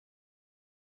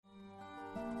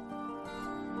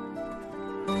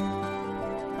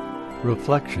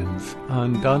Reflections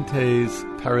on Dante's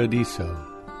Paradiso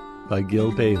by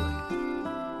Gil Bailey,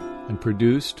 and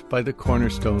produced by the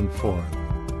Cornerstone Forum.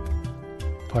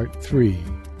 Part 3.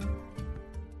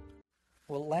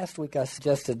 Well, last week I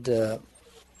suggested,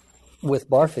 with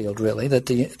Barfield really, that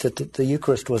the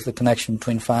Eucharist was the connection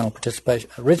between original participation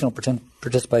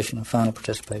and final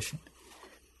participation.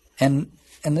 And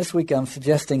this week I'm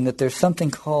suggesting that there's something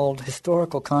called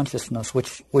historical consciousness,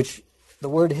 which the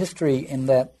word history in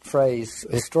that phrase,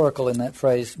 historical in that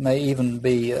phrase, may even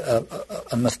be a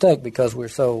mistake because we're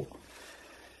so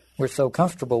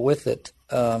comfortable with it.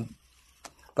 But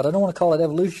I don't want to call it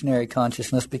evolutionary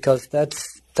consciousness because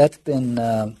that's been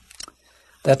in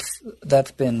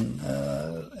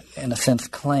a sense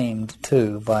claimed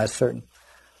too by a certain,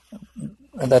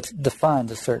 that's defined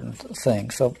a certain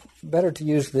thing. So better to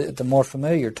use the more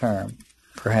familiar term,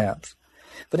 perhaps.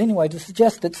 But anyway, to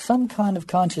suggest that some kind of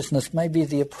consciousness may be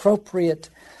the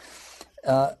appropriate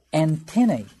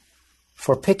antennae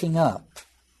for picking up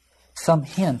some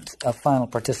hint of final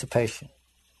participation,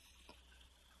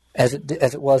 as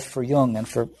it was for Jung and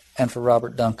for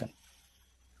Robert Duncan,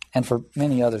 and for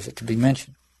many others that could be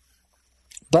mentioned.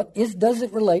 But does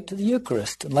it relate to the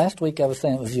Eucharist? And last week I was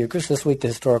saying it was the Eucharist. This week the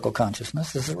historical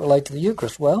consciousness. Does it relate to the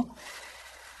Eucharist? Well,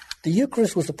 the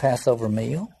Eucharist was a Passover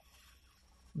meal.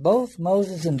 Both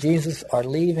Moses and Jesus are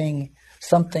leaving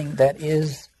something that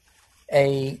is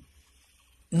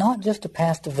not just a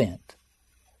past event,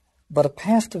 but a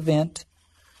past event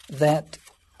that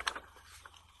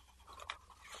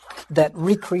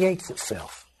recreates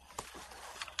itself.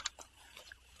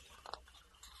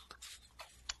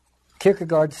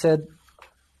 Kierkegaard said,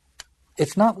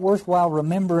 "It's not worthwhile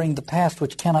remembering the past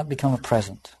which cannot become a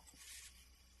present.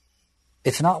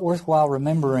 It's not worthwhile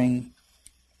remembering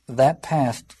that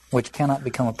past which cannot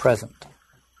become a present."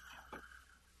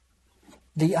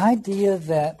 The idea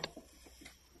that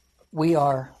we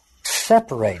are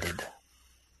separated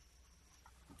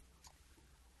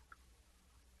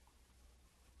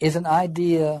is an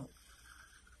idea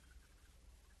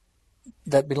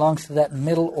that belongs to that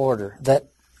middle order,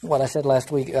 that what I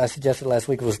suggested last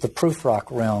week was the Prufrock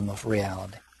realm of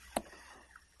reality.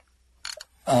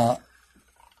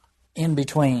 In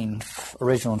between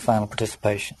original and final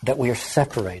participation, that we are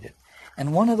separated.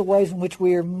 And one of the ways in which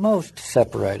we are most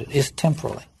separated is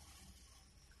temporally.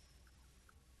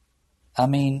 I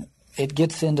mean, it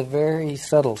gets into very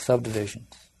subtle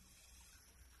subdivisions.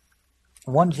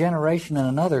 One generation and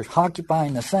another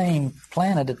occupying the same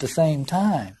planet at the same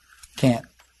time can't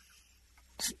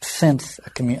sense a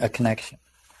connection.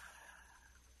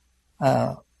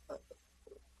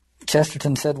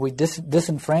 Chesterton said we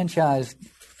disenfranchised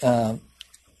he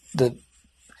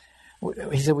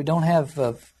said we don't have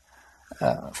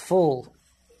full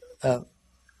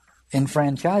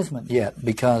enfranchisement yet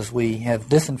because we have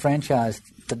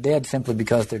disenfranchised the dead simply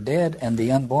because they're dead and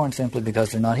the unborn simply because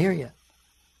they're not here yet.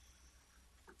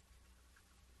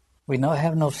 We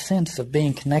have no sense of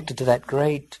being connected to that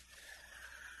great,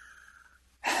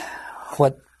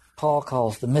 what Paul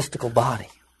calls the mystical body.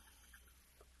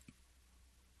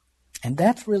 And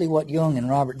that's really what Jung and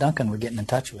Robert Duncan were getting in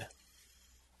touch with,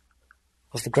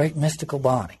 was the great mystical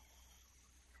body.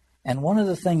 And one of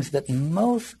the things that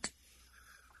most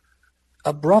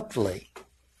abruptly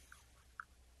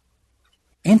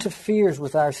interferes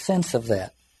with our sense of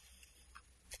that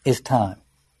is time.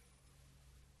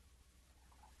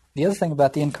 The other thing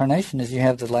about the Incarnation is you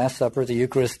have the Last Supper, the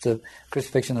Eucharist, the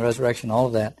crucifixion, the resurrection, all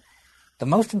of that. The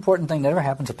most important thing that ever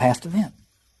happens is a past event.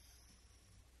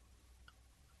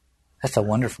 That's a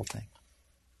wonderful thing.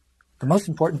 The most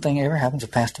important thing that ever happens is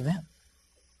a past event.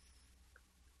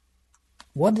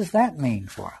 What does that mean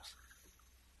for us?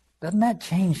 Doesn't that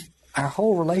change our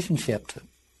whole relationship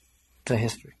to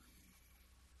history?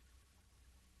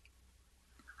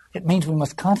 It means we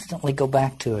must constantly go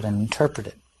back to it and interpret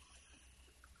it.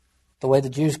 The way the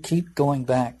Jews keep going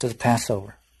back to the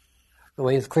Passover. The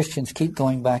way the Christians keep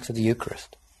going back to the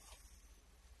Eucharist.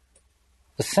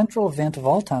 The central event of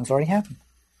all time has already happened.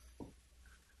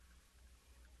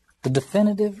 The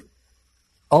definitive,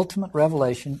 ultimate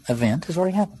revelation event has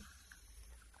already happened.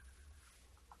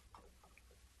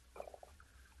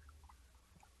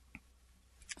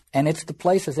 And it's the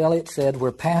place, as Eliot said,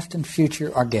 where past and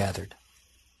future are gathered.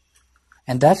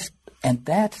 And that's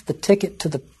the ticket to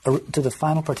the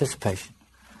final participation,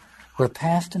 where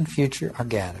past and future are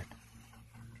gathered.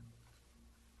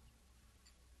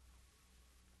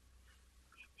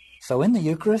 So in the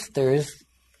Eucharist there is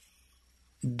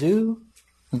do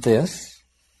this,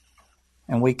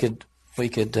 and we could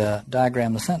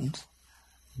diagram the sentence.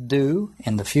 Do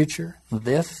in the future,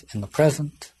 this in the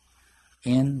present,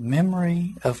 in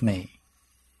memory of me.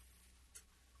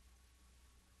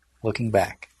 Looking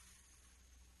back.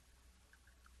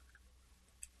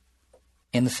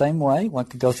 In the same way, one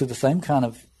could go through the same kind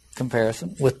of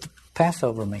comparison with the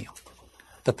Passover meal.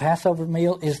 The Passover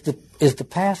meal is the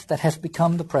past that has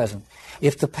become the present.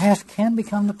 If the past can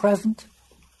become the present,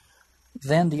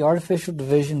 then the artificial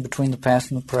division between the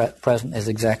past and the present is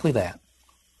exactly that.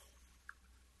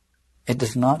 It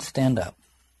does not stand up.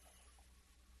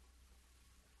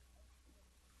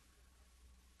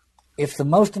 If the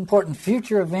most important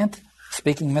future event,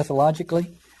 speaking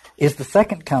mythologically, is the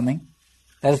second coming,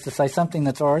 that is to say, something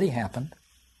that's already happened,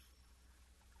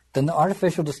 then the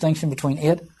artificial distinction between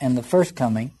it and the first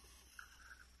coming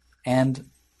and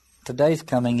today's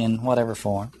coming in whatever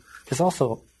form is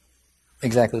also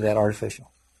exactly that,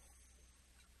 artificial.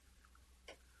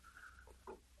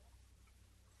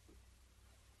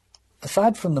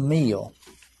 Aside from the meal,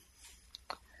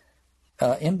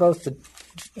 in both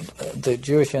the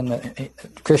Jewish and the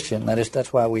Christian,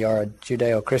 that's why we are a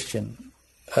Judeo-Christian,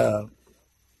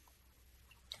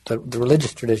 the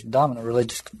religious tradition, dominant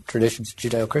religious tradition is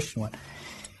Judeo-Christian one.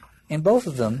 In both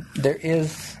of them, there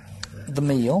is the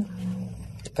meal,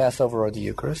 the Passover or the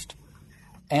Eucharist,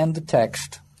 and the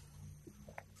text.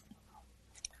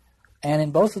 And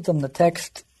in both of them, the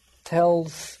text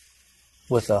tells,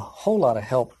 with a whole lot of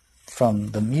help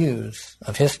from the muse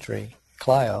of history,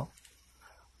 Clio,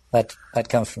 that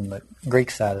comes from the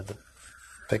Greek side of the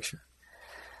picture.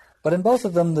 But in both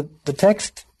of them, the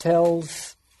text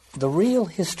tells the real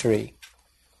history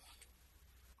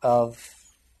of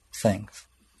things.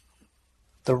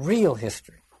 The real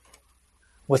history,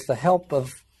 with the help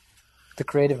of the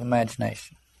creative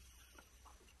imagination.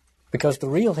 Because the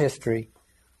real history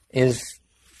is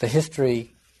the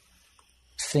history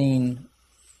seen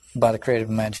by the creative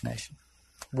imagination,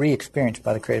 re-experienced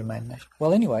by the creative imagination.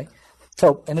 Well, anyway,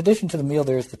 so in addition to the meal,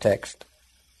 there is the text.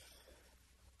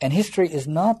 And history is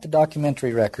not the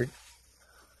documentary record,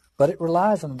 but it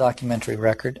relies on the documentary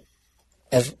record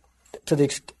as to the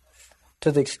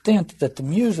extent that the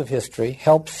muse of history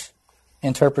helps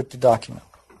interpret the document.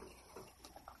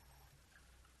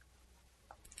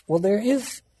 Well, there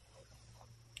is,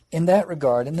 in that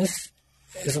regard, and this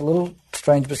is a little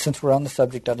strange, but since we're on the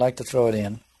subject, I'd like to throw it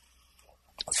in,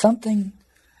 something,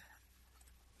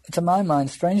 to my mind,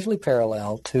 strangely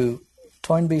parallel to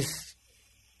Toynbee's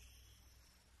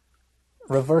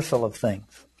reversal of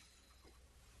things.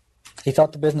 He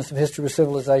thought the business of history was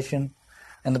civilization,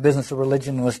 and the business of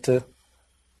religion was to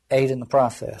aid in the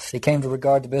process. He came to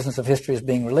regard the business of history as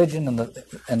being religion, and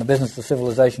the business of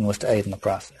civilization was to aid in the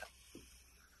process.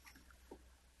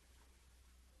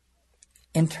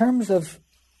 In terms of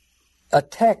a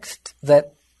text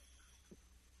that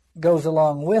goes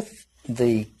along with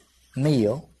the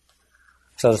meal,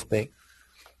 so to speak,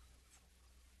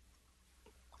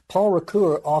 Paul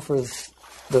Ricoeur offers,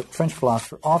 the French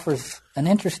philosopher, offers an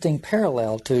interesting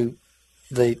parallel to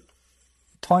the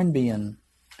Toynbeean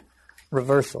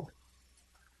reversal.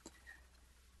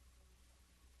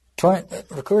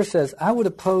 Ricoeur says, I would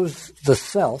oppose the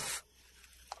self,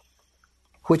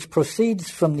 which proceeds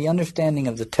from the understanding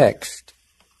of the text,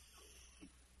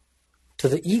 to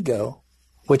the ego,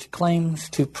 which claims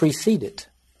to precede it.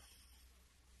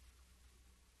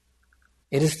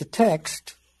 It is the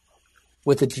text,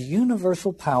 with its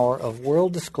universal power of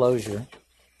world disclosure,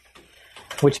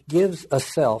 which gives a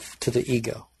self to the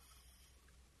ego.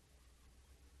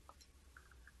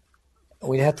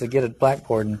 We'd have to get a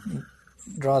blackboard and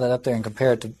draw that up there and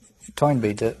compare it to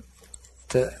Toynbee to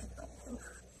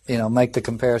make the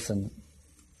comparison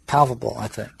palpable, I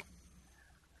think.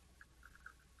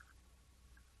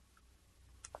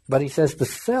 But he says the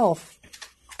self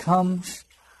comes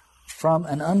from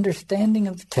an understanding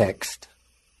of the text,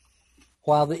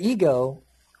 while the ego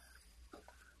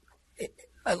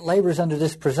labors under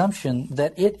this presumption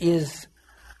that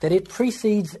it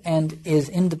precedes and is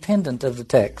independent of the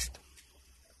text.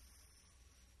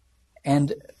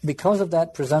 And because of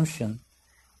that presumption,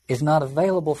 is not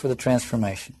available for the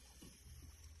transformation.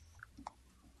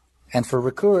 And for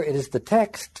Ricoeur, it is the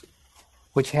text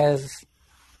which has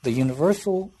the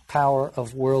universal power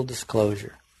of world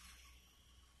disclosure,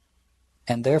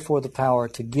 and therefore the power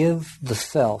to give the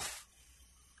self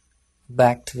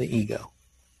back to the ego.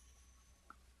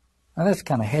 Now that's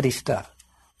kind of heady stuff,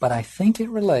 but I think it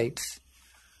relates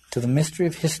to the mystery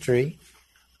of history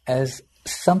as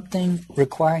something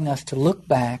requiring us to look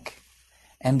back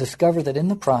and discover that in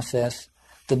the process,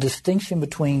 the distinction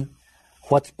between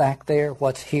what's back there,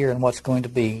 what's here, and what's going to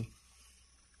be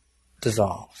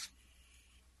dissolves.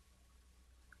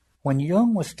 When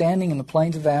Jung was standing in the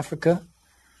plains of Africa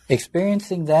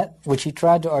experiencing that which he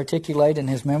tried to articulate in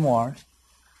his memoirs,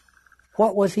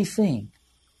 what was he seeing?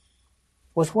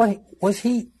 Was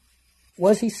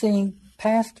he seeing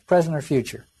past, present, or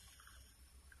future?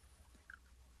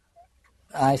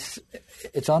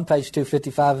 It's on page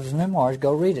 255 of his memoirs.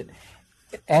 Go read it.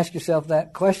 Ask yourself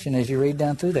that question as you read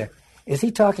down through there. Is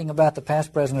he talking about the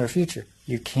past, present, or future?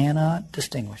 You cannot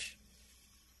distinguish.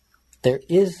 There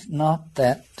is not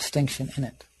that distinction in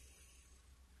it.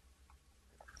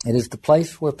 It is the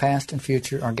place where past and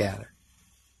future are gathered.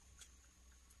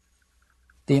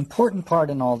 The important part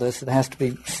in all this that has to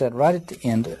be said right at the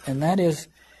end, and that is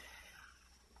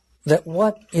that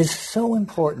what is so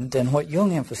important and what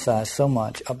Jung emphasized so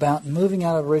much about moving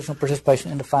out of original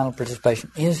participation into final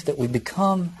participation is that we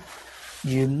become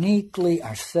uniquely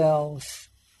ourselves,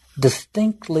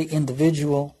 distinctly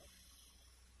individual,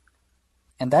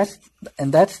 and that's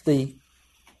the,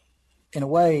 in a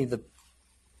way, the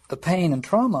pain and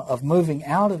trauma of moving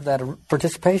out of that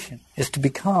participation is to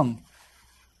become,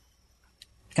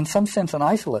 in some sense, an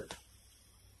isolate,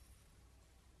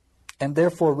 and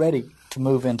therefore ready to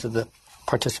move into the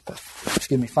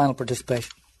final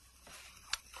participation.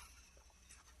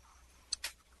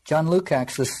 John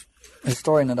Lukács, this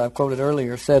historian that I've quoted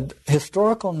earlier, said,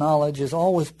 historical knowledge is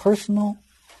always personal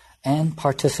and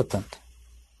participant.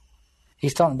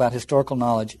 He's talking about historical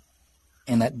knowledge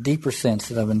in that deeper sense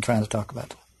that I've been trying to talk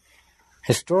about.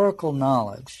 Historical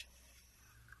knowledge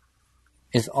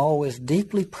is always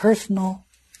deeply personal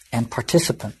and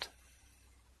participant.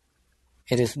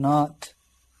 It is not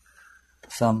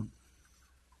some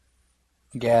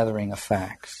gathering of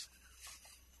facts.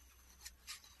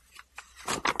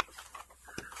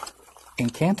 In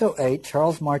Canto 8,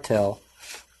 Charles Martel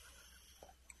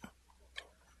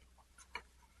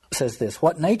says this: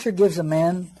 what nature gives a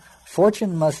man,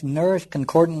 fortune must nourish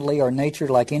concordantly, or nature,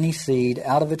 like any seed,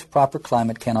 out of its proper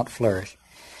climate cannot flourish.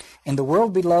 If the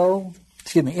world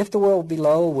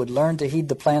below would learn to heed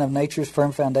the plan of nature's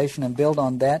firm foundation and build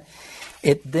on that,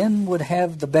 it then would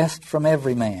have the best from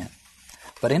every man.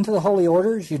 But into the holy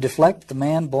orders you deflect the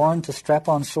man born to strap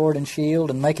on sword and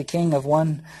shield and make a king of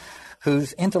one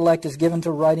whose intellect is given to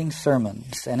writing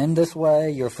sermons, and in this way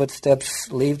your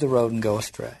footsteps leave the road and go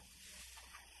astray.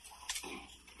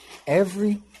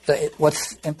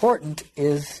 What's important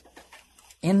is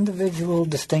individual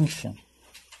distinction.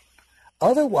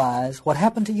 Otherwise, what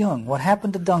happened to Jung, what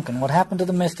happened to Duncan, what happened to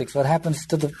the mystics, what happens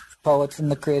to the poets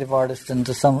and the creative artists and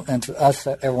to us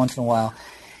every once in a while,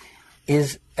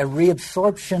 is a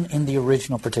reabsorption in the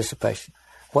original participation,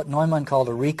 what Neumann called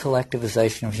a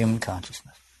recollectivization of human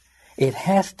consciousness. It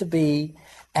has to be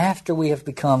after we have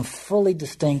become fully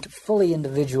distinct, fully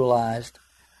individualized,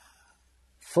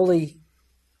 fully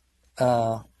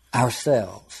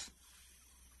ourselves,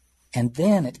 and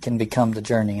then it can become the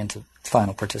journey into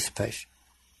final participation.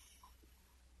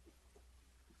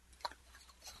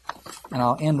 And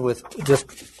I'll end with just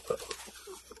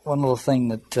one little thing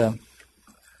that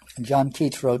John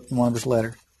Keats wrote in one of his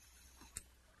letters.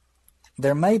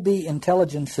 There may be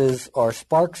intelligences or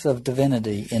sparks of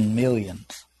divinity in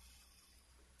millions,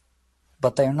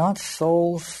 but they are not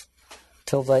souls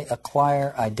till they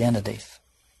acquire identities,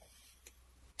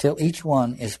 till each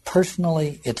one is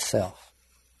personally itself.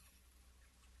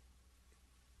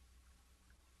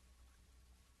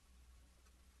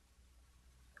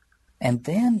 And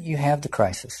then you have the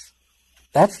crisis.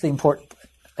 That's the important.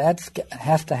 That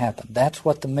has to happen. That's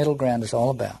what the middle ground is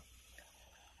all about.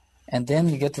 And then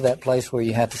you get to that place where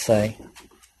you have to say,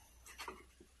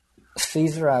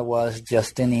 Caesar I was,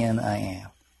 Justinian I am.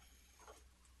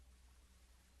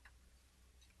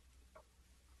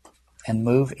 And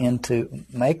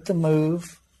make the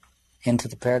move into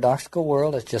the paradoxical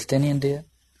world as Justinian did,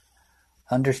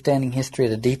 understanding history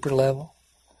at a deeper level,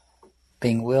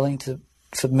 being willing to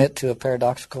submit to a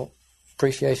paradoxical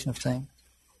appreciation of things,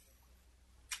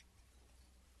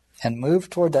 and move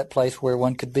toward that place where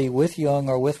one could be with Jung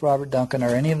or with Robert Duncan or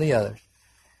any of the others,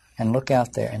 and look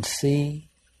out there and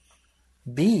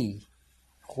be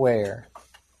where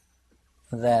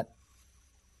that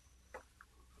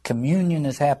communion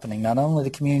is happening, not only the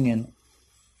communion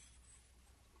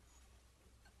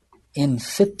in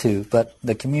situ, but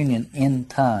the communion in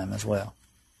time as well,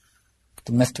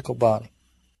 the mystical body.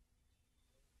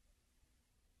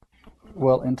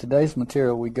 Well, in today's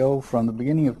material, we go from the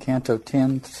beginning of Canto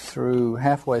 10 through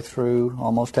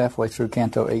almost halfway through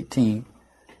Canto 18.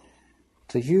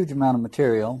 It's a huge amount of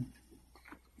material,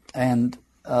 and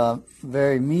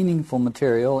very meaningful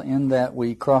material in that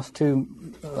we cross two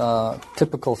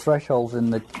typical thresholds in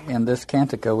this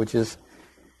cantico, which is,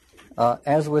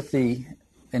 as with the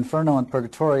Inferno and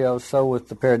Purgatorio, so with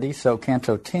the Paradiso,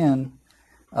 Canto 10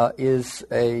 is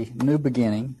a new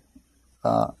beginning,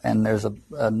 and there's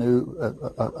a new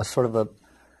sort of a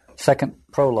second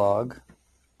prologue.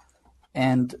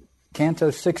 And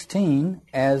Canto 16,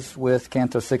 as with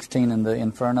Canto 16 in the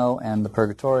Inferno and the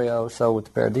Purgatorio, so with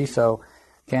the Paradiso,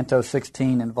 Canto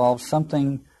 16 involves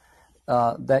something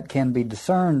that can be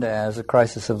discerned as a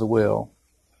crisis of the will,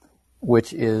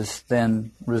 which is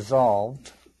then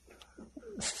resolved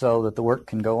so that the work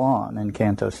can go on in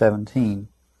Canto 17.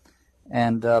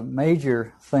 And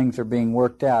major things are being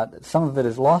worked out. Some of it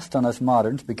is lost on us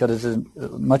moderns because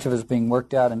much of it is being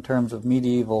worked out in terms of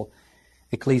medieval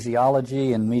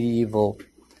ecclesiology and medieval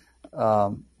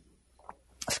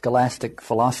scholastic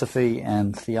philosophy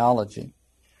and theology.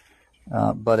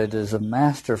 But it is a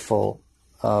masterful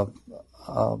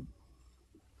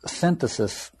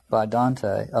synthesis by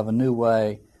Dante of a new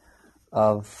way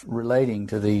of relating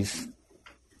to these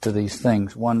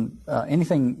things.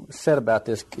 Anything said about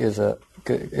this is a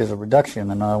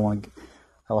reduction, and I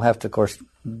will have to, of course,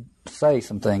 say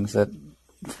some things that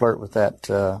flirt with that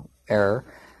error.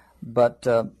 But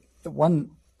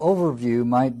one overview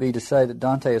might be to say that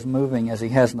Dante is moving, as he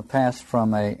has in the past,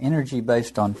 from an energy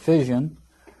based on fission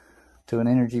to an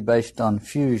energy based on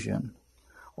fusion,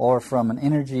 or from an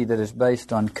energy that is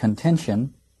based on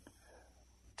contention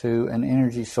to an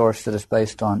energy source that is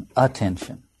based on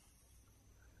attention.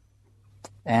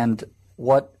 And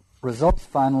what results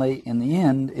finally in the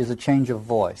end is a change of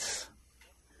voice.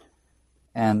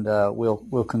 And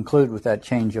we'll conclude with that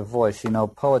change of voice. You know,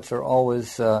 poets are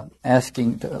always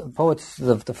asking. Poets,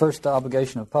 the first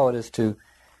obligation of a poet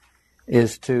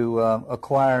is to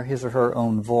acquire his or her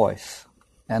own voice.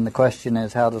 And the question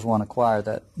is, how does one acquire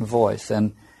that voice?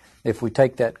 And if we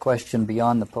take that question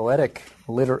beyond the poetic,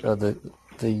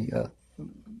 the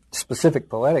specific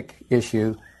poetic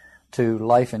issue to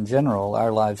life in general,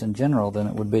 our lives in general, then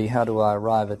it would be, how do I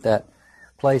arrive at that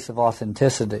place of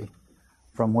authenticity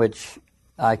from which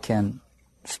I can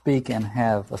speak and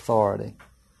have authority?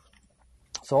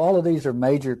 So all of these are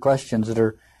major questions that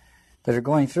are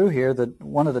going through here. That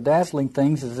one of the dazzling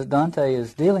things is that Dante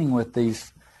is dealing with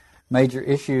these major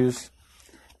issues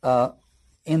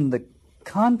in the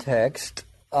context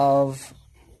of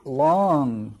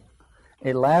long,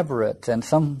 elaborate, and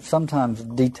sometimes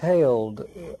detailed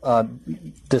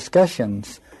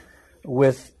discussions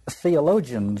with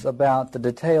theologians about the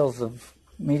details of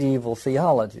medieval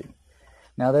theology.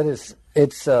 Now,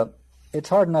 it's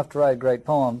hard enough to write a great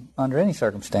poem under any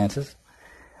circumstances,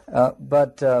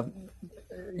 but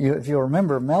if you'll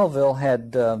remember, Melville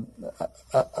had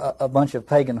a bunch of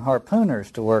pagan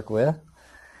harpooners to work with,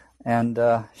 and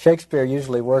Shakespeare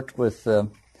usually worked with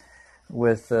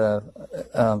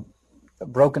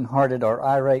broken-hearted or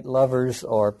irate lovers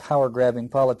or power-grabbing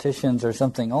politicians or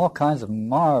something. All kinds of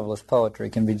marvelous poetry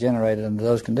can be generated under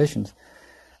those conditions.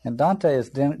 And Dante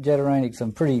is generating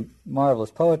some pretty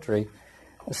marvelous poetry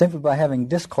simply by having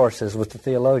discourses with the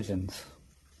theologians,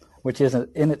 which is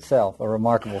in itself a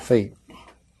remarkable feat.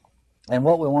 And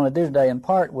what we want to do today, in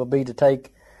part, will be to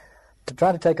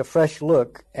try to take a fresh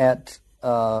look at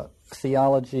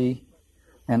theology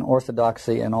and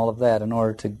orthodoxy and all of that in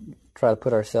order to try to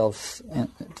put ourselves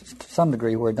to some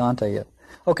degree where Dante is.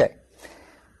 Okay.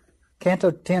 Canto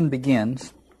 10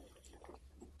 begins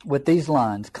with these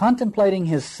lines: contemplating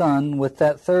his son with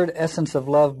that third essence of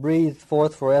love breathed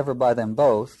forth forever by them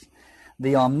both,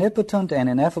 the omnipotent and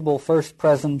ineffable first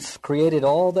presence created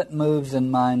all that moves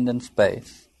in mind and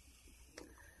space.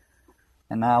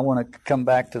 And now I want to come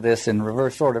back to this in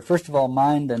reverse order. First of all,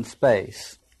 mind and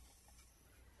space.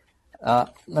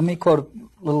 Let me quote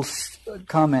a little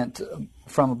comment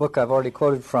from a book I've already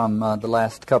quoted from the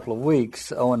last couple of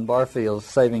weeks, Owen Barfield's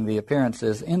Saving the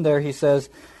Appearances. In there he says,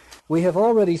 "We have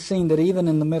already seen that even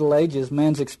in the Middle Ages,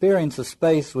 man's experience of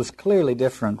space was clearly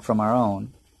different from our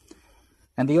own.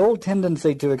 And the old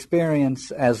tendency to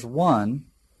experience as one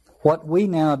what we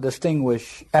now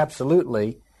distinguish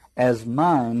absolutely as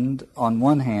mind on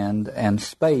one hand and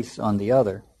space on the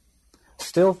other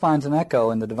still finds an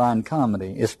echo in the Divine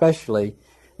Comedy, especially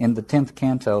in the 10th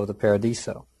canto of the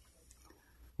Paradiso.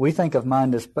 We think of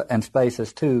mind and space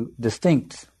as two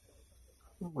distinct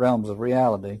realms of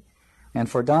reality, and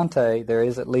for Dante there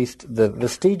is at least the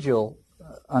vestigial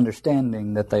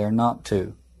understanding that they are not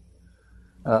two.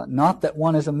 Not that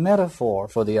one is a metaphor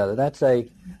for the other. That's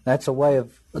a way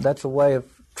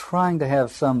of trying to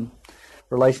have some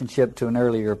relationship to an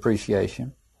earlier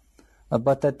appreciation,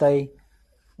 but that they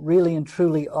really and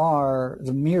truly are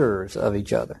the mirrors of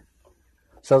each other,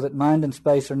 so that mind and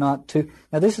space are not two.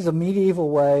 Now, this is a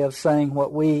medieval way of saying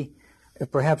what we,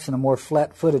 perhaps in a more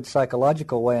flat-footed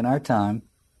psychological way in our time,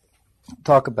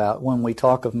 talk about when we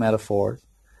talk of metaphors.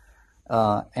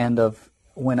 and of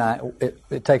when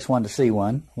it takes one to see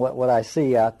one. What I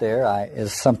see out there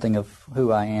is something of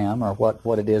who I am, or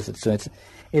what it is it's doing.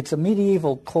 It's a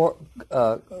medieval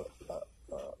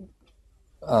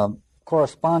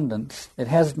correspondence. It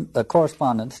has a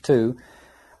correspondence to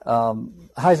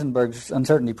Heisenberg's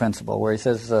uncertainty principle, where he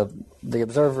says the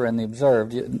observer and the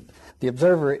observed. The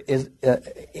observer has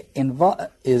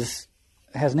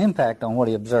an impact on what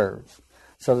he observes,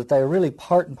 so that they are really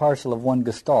part and parcel of one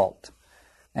gestalt,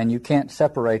 and you can't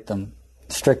separate them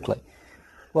strictly.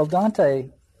 Well,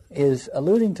 Dante is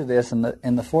alluding to this in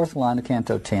the fourth line of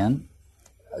Canto 10,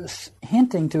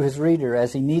 hinting to his reader,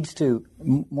 as he needs to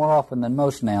more often than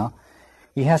most now.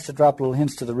 He has to drop little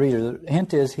hints to the reader. The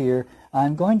hint is here,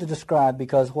 I'm going to describe,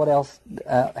 because what else?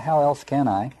 How else can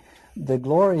I? The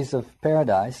glories of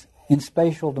paradise in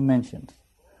spatial dimensions.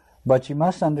 But you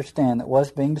must understand that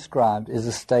what's being described is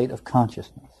a state of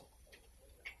consciousness.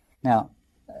 Now,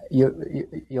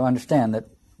 you understand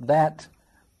that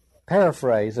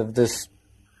paraphrase of this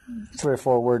 3 or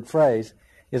 4 word phrase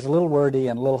is a little wordy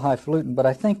and a little highfalutin, but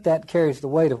I think that carries the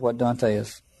weight of what Dante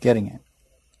is getting at.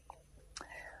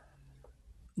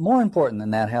 More important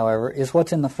than that, however, is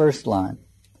what's in the first line.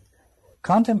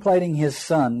 Contemplating his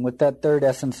Son with that third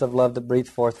essence of love that breathes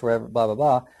forth forever, blah, blah,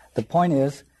 blah. The point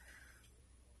is,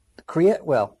 the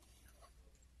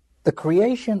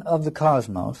creation of the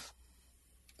cosmos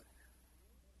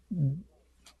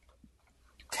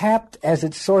tapped as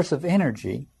its source of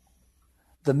energy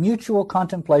the mutual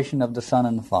contemplation of the Son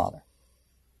and the Father.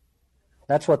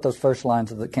 That's what those first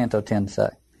lines of the Canto 10 say.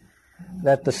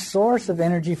 That the source of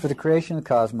energy for the creation of the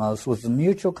cosmos was the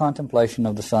mutual contemplation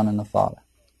of the Son and the Father.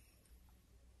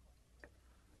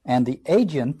 And the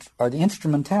agent, or the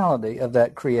instrumentality of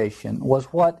that creation, was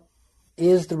what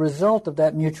is the result of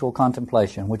that mutual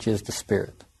contemplation, which is the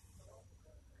Spirit.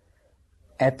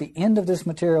 At the end of this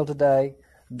material today,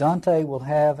 Dante will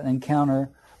have an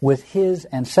encounter with his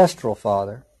ancestral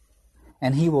father,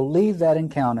 and he will leave that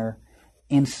encounter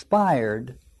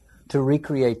inspired to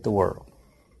recreate the world.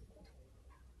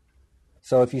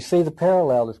 So if you see the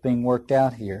parallel that's being worked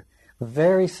out here,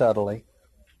 very subtly,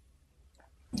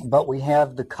 but we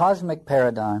have the cosmic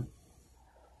paradigm,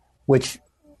 which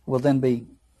will then be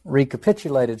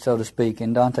recapitulated, so to speak,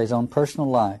 in Dante's own personal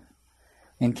life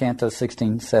in Canto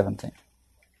 16, 17.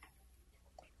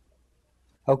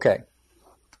 Okay.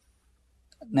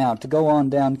 Now, to go on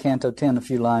down Canto 10 a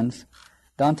few lines,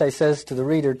 Dante says to the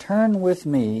reader, turn with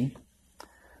me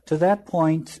to that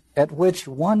point at which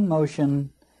one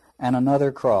motion and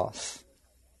another cross,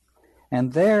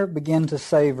 and there begin to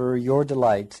savor your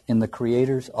delight in the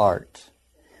Creator's art.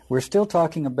 We're still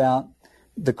talking about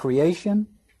the creation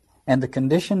and the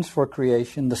conditions for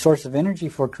creation, the source of energy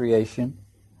for creation.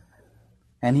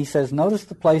 And he says, notice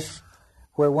the place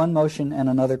where one motion and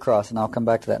another cross, and I'll come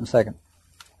back to that in a second.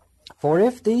 For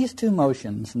if these two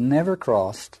motions never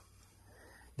crossed,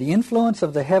 the influence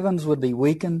of the heavens would be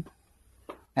weakened,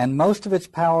 and most of its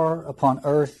power upon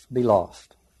earth be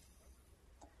lost.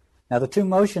 Now, the two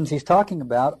motions he's talking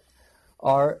about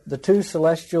are the two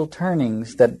celestial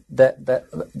turnings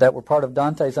that were part of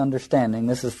Dante's understanding.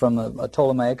 This is from a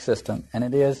Ptolemaic system, and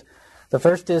it is, the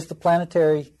first is the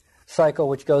planetary cycle,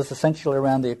 which goes essentially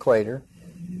around the equator,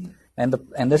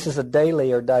 and this is a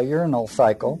daily or diurnal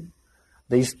cycle.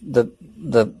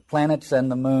 The planets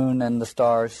and the moon and the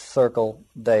stars circle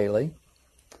daily.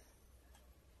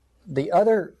 The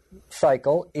other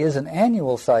cycle is an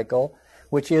annual cycle,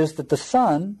 which is that the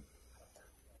sun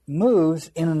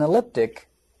moves in an elliptic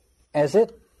as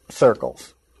it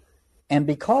circles. And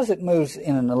because it moves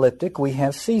in an elliptic, we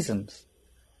have seasons.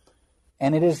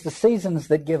 And it is the seasons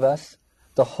that give us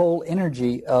the whole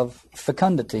energy of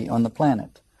fecundity on the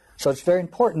planet. So it's very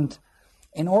important.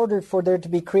 In order for there to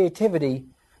be creativity,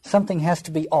 something has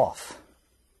to be off.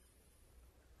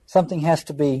 We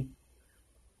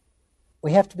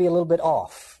have to be a little bit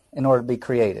off in order to be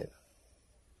creative.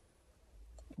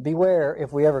 Beware,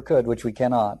 if we ever could, which we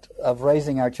cannot, of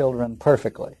raising our children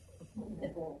perfectly.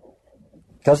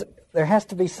 Because there has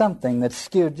to be something that's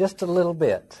skewed just a little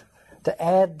bit to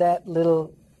add that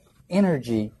little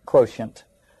energy quotient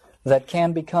that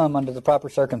can become, under the proper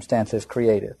circumstances,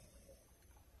 creative.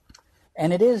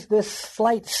 And it is this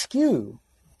slight skew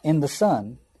in the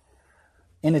sun,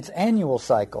 in its annual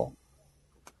cycle,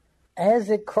 as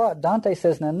it Dante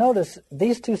says, now notice,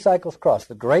 these two cycles cross.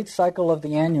 The great cycle of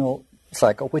the annual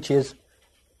cycle, which is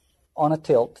on a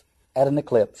tilt at an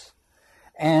eclipse,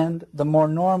 and the more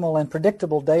normal and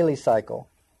predictable daily cycle,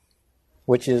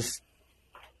 which is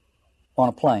on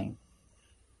a plane.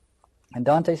 And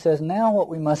Dante says, now what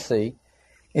we must see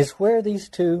is where these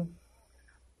two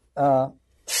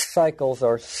cycles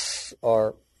or arcs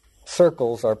or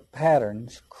circles or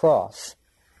patterns cross.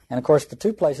 And of course the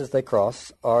two places they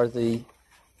cross are the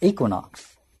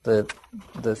equinox, the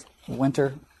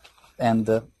winter and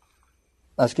the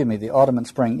autumn and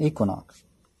spring equinox.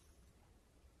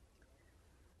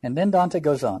 And then Dante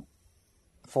goes on.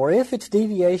 For if its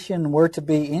deviation were to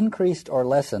be increased or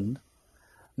lessened,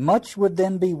 much would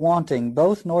then be wanting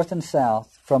both north and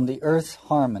south from the earth's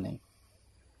harmony.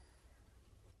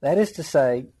 That is to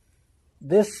say,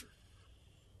 this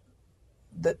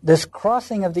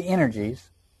crossing of the energies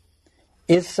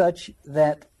is such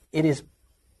that it is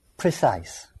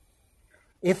precise.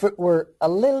 If it were a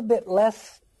little bit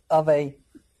less of a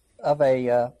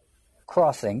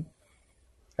crossing,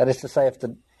 that is to say,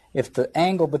 if the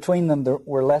angle between them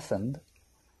were lessened,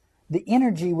 the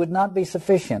energy would not be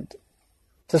sufficient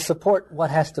to support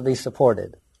what has to be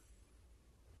supported.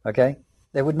 Okay?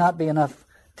 There would not be enough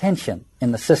tension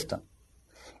in the system.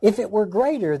 If it were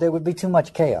greater, there would be too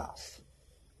much chaos.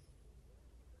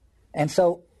 And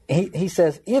so he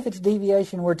says, if its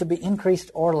deviation were to be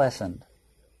increased or lessened,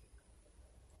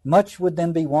 much would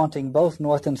then be wanting both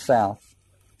north and south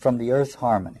from the earth's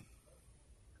harmony.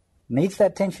 It needs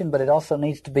that tension, but it also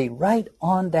needs to be right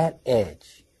on that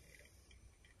edge.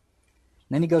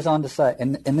 And then he goes on to say,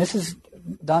 and this is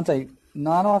Dante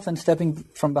not often stepping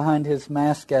from behind his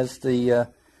mask as the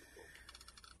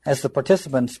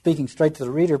participant speaking straight to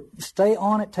the reader. Stay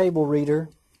on at table, reader,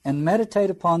 and meditate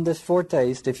upon this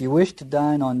foretaste if you wish to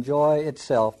dine on joy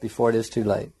itself before it is too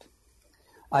late.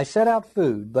 I set out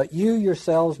food, but you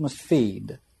yourselves must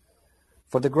feed.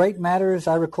 For the great matters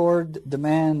I record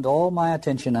demand all my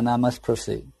attention, and I must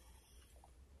proceed.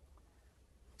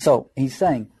 So he's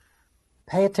saying,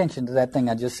 pay attention to that thing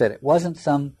I just said. It wasn't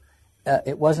some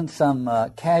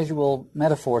casual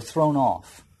metaphor thrown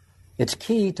off. It's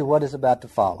key to what is about to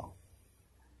follow.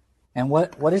 And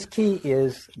what is key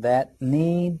is that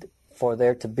need for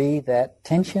there to be that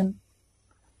tension,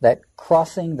 that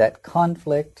crossing, that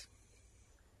conflict,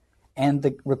 and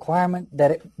the requirement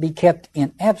that it be kept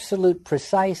in absolute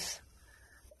precise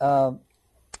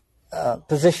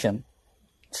position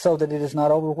so that it is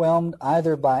not overwhelmed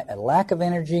either by a lack of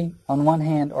energy on one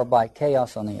hand or by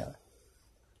chaos on the other.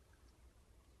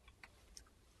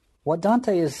 What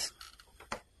Dante is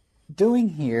doing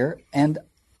here, and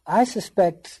I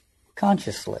suspect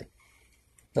consciously,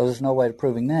 though there's no way of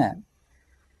proving that,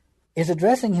 is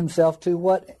addressing himself to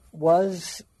what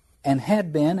was and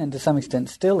had been, and to some extent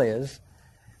still is,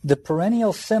 the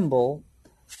perennial symbol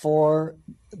for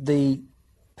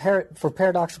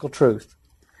paradoxical truth,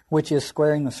 which is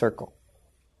squaring the circle.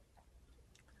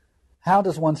 How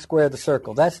does one square the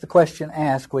circle? That's the question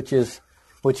asked, which is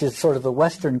sort of the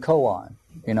Western koan.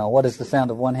 You know, what is the sound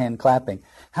of one hand clapping?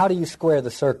 How do you square the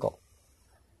circle?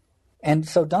 And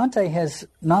so Dante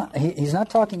he's not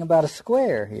talking about a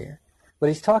square here, but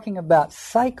he's talking about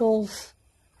cycles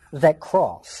that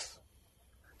cross,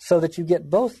 so that you get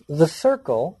both the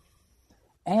circle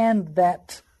and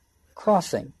that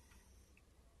crossing.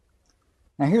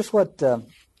 Now here's what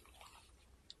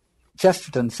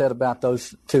Chesterton said about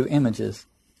those two images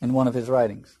in one of his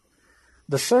writings.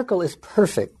 The circle is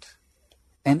perfect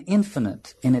and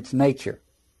infinite in its nature,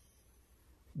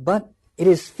 but it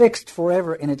is fixed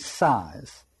forever in its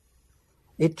size.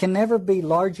 It can never be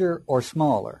larger or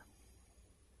smaller.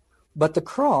 But the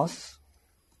cross,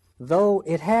 though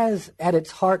it has at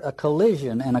its heart a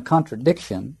collision and a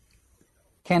contradiction,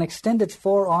 can extend its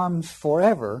four arms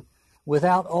forever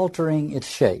without altering its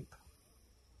shape.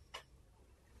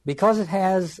 Because it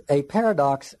has a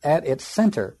paradox at its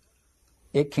center,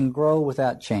 it can grow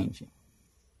without changing.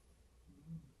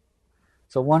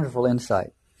 It's a wonderful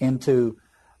insight into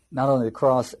not only the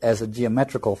cross as a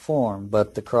geometrical form,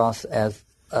 but the cross as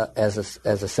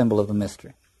a symbol of the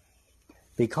mystery.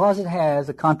 Because it has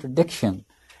a contradiction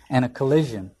and a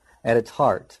collision at its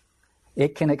heart,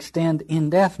 it can extend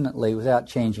indefinitely without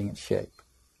changing its shape.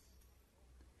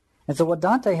 And so what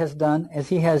Dante has done is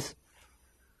he has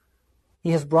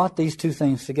brought these two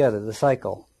things together, the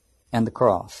cycle and the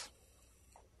cross.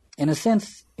 In a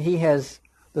sense,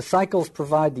 the cycles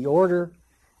provide the order,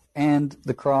 and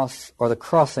the cross or the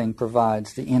crossing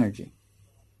provides the energy.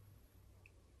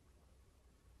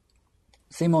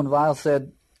 Simone Weil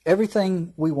said,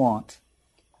 everything we want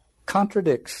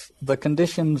contradicts the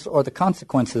conditions or the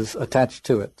consequences attached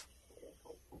to it.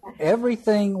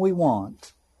 Everything we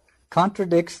want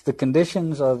contradicts the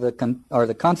conditions or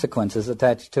the consequences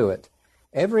attached to it.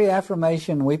 Every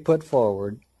affirmation we put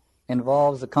forward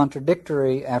involves a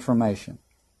contradictory affirmation.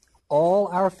 All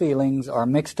our feelings are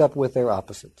mixed up with their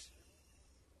opposites.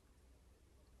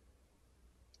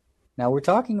 Now we're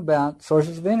talking about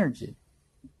sources of energy.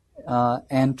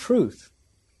 and truth,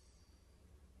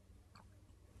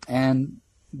 and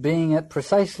being at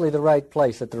precisely the right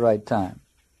place at the right time.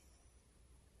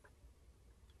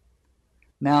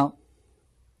 Now,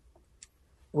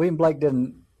 William Blake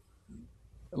didn't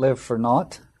live for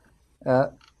naught.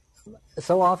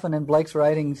 So often in Blake's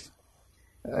writings,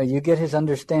 you get his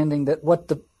understanding that what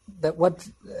the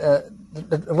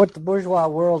bourgeois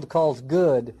world calls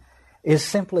good is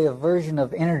simply a version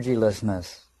of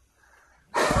energylessness.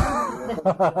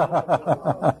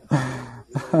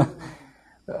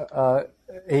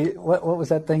 What was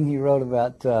that thing he wrote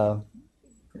about?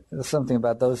 Something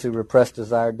about those who repress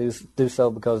desire do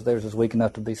so because theirs is weak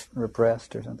enough to be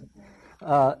repressed, or something.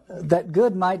 That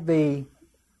good might be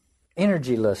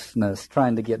energylessness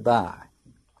trying to get by.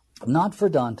 Not for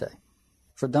Dante.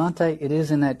 For Dante, it is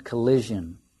in that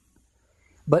collision.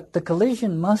 But the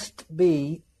collision must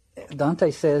be,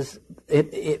 Dante says,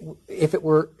 if it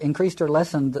were increased or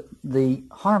lessened, the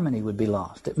harmony would be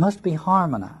lost. It must be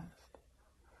harmonized.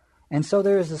 And so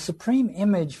there is a supreme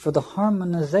image for the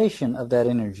harmonization of that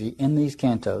energy in these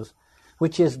cantos,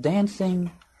 which is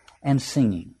dancing and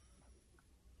singing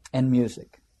and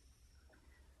music,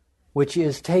 which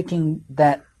is taking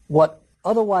that what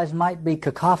otherwise might be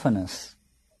cacophonous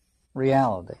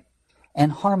reality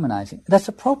and harmonizing. That's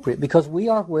appropriate because we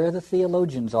are where the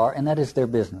theologians are, and that is their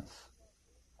business.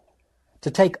 To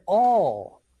take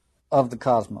all of the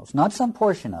cosmos, not some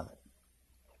portion of it,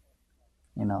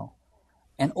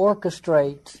 and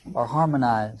orchestrate or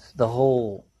harmonize the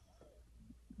whole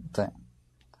thing.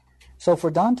 So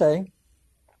for Dante,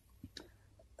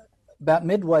 about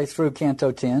midway through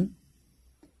Canto 10,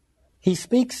 he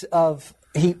speaks of,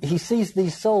 he sees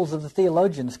these souls of the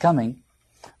theologians coming.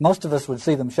 Most of us would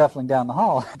see them shuffling down the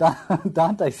hall.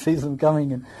 Dante sees them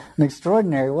coming in an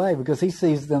extraordinary way because he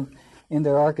sees them in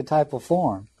their archetypal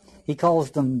form. He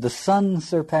calls them the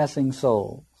sun-surpassing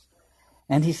souls.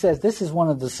 And he says this is one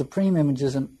of the supreme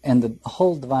images in the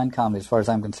whole Divine Comedy as far as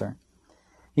I'm concerned.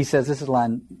 He says, this is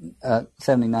line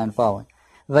 79 following.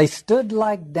 They stood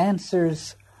like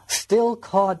dancers still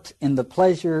caught in the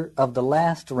pleasure of the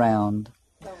last round,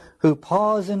 who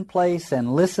pause in place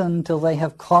and listen till they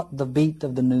have caught the beat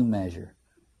of the new measure.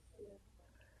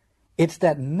 It's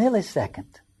that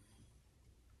millisecond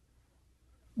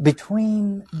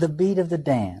between the beat of the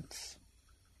dance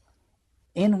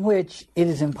in which it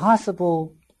is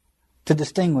impossible to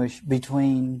distinguish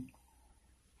between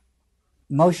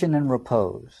motion and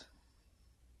repose.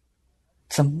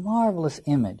 It's a marvelous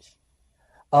image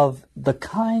of the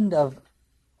kind of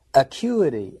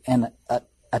acuity and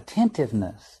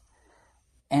attentiveness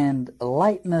and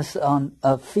lightness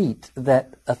of feet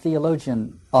that a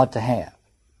theologian ought to have.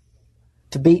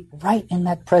 To be right in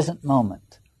that present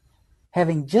moment,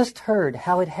 having just heard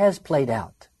how it has played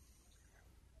out,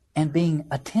 and being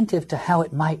attentive to how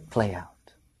it might play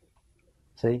out.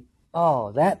 See?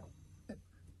 Oh, that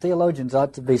theologians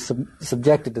ought to be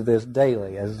subjected to this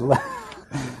daily as well.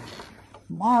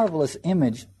 Marvelous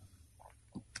image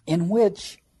in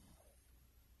which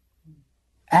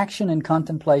action and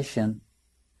contemplation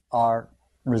are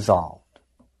resolved.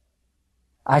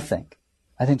 I think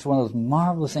it's one of those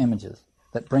marvelous images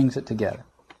that brings it together.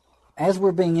 As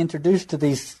we're being introduced to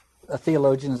these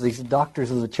theologians, these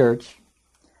doctors of the church,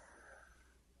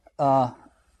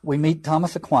 we meet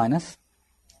Thomas Aquinas,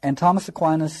 and Thomas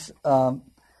Aquinas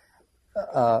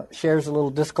shares a little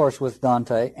discourse with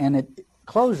Dante, and it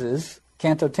closes,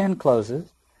 Canto 10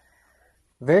 closes,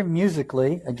 very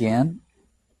musically again,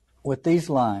 with these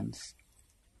lines.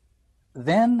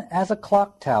 Then as a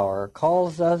clock tower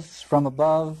calls us from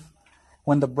above,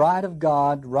 when the bride of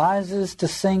God rises to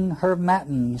sing her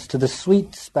matins to the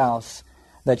sweet spouse,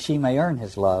 that she may earn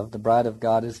his love. The bride of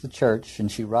God is the church,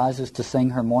 and she rises to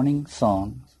sing her morning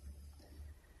songs.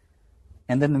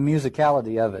 And then the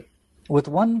musicality of it. With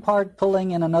one part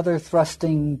pulling and another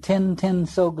thrusting, tin, tin,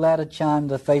 so glad a chime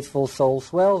the faithful soul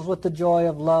swells with the joy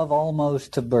of love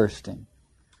almost to bursting.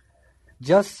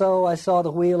 Just so I saw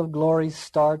the wheel of glory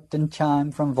start and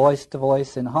chime from voice to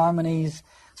voice in harmonies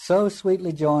so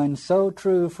sweetly joined, so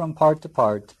true from part to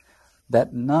part,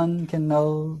 that none can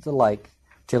know the like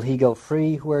till he go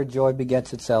free where joy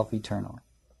begets itself eternally.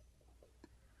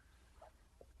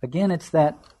 Again, it's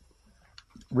that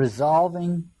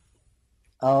resolving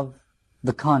of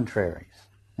the contraries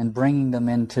and bringing them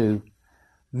into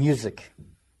music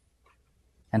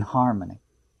and harmony.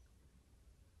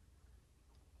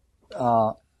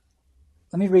 Let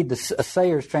me read a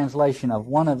Sayers translation of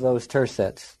one of those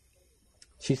tercets.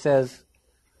 She says,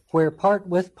 where part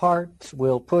with part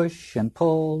will push and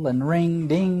pull and ring,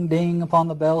 ding, ding, upon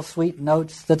the bell's sweet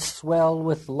notes that swell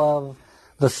with love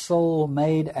the soul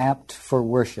made apt for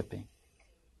worshiping.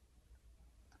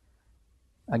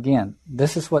 Again,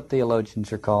 this is what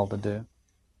theologians are called to do.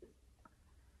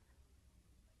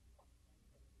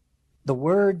 The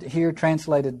word here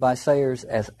translated by Sayers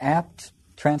as apt,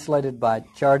 translated by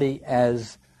Chardy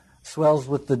as swells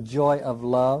with the joy of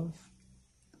love,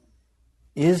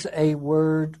 is a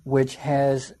word which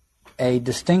has a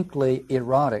distinctly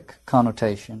erotic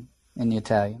connotation in the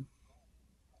Italian.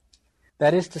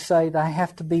 That is to say, they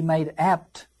have to be made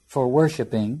apt for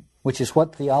worshiping, which is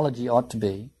what theology ought to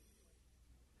be,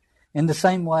 in the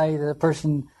same way that a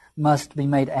person must be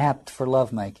made apt for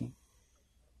lovemaking.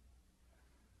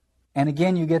 And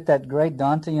again, you get that great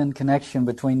Dantean connection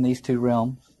between these two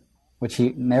realms, which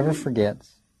he never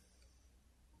forgets.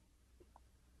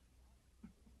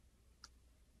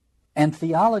 And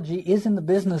theology is in the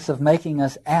business of making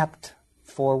us apt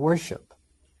for worship.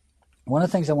 One of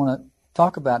the things I want to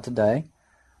talk about today,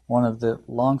 one of the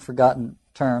long-forgotten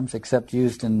terms, except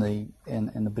used in the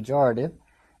pejorative,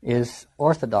 is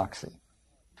orthodoxy.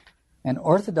 And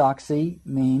orthodoxy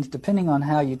means, depending on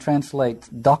how you translate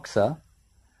doxa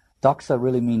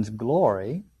really means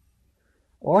glory.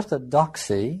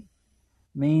 Orthodoxy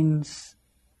means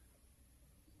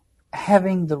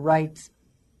having the right,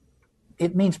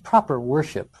 it means proper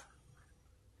worship.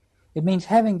 It means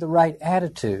having the right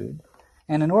attitude.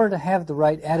 And in order to have the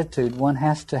right attitude, one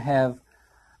has to have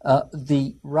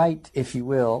the right, if you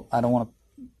will, I don't want to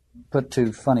put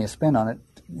too funny a spin on it,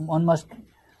 one must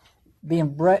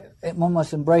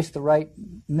embrace the right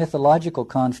mythological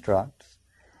constructs,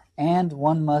 and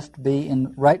one must be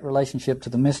in right relationship to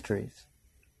the mysteries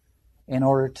in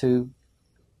order to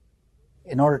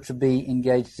be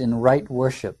engaged in right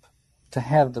worship, to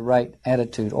have the right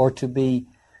attitude, or to be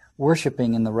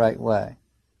worshiping in the right way.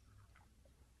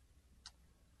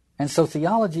 And so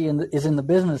theology is in the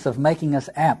business of making us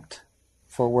apt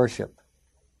for worship.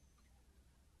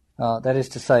 That is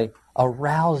to say,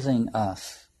 arousing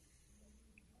us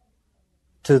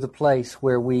to the place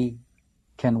where we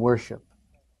can worship.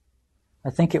 I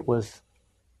think it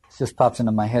just pops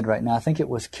into my head right now, I think it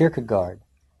was Kierkegaard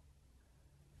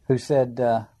who said,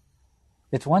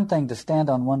 it's one thing to stand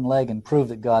on one leg and prove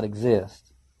that God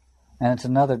exists, and it's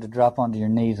another to drop onto your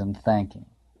knees and thank Him.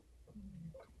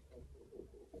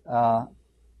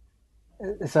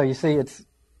 So you see, it's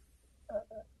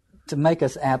to make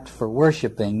us apt for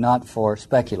worshiping, not for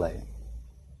speculating.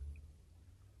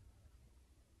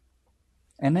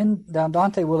 And then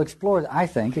Dante will explore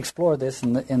this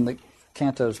in the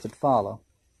cantos that follow.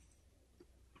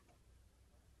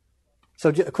 So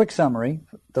a quick summary.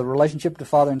 The relationship to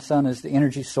Father and Son is the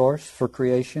energy source for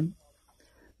creation.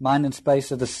 Mind and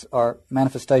space are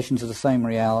manifestations of the same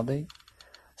reality.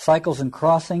 Cycles and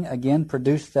crossing, again,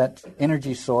 produce that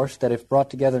energy source that, if brought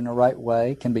together in the right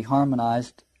way, can be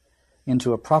harmonized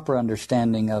into a proper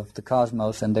understanding of the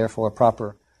cosmos and therefore a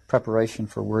proper preparation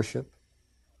for worship.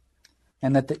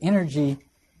 And that the energy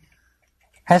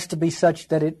has to be such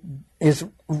that it is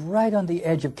right on the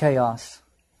edge of chaos,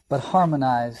 but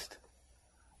harmonized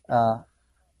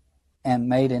and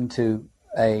made into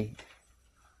a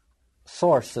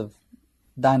source of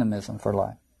dynamism for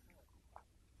life.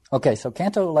 Okay, so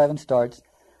Canto 11 starts,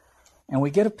 and we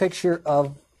get a picture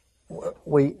of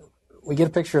we get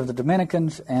a picture of the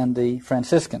Dominicans and the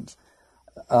Franciscans.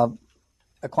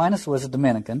 Aquinas was a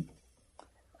Dominican,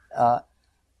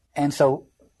 and so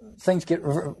things get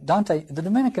Dante. The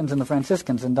Dominicans and the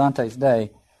Franciscans in Dante's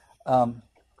day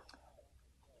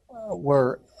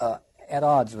were at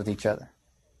odds with each other.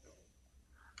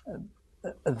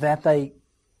 That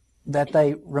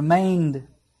they remained,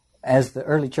 as the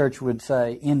early church would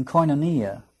say, in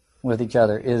koinonia with each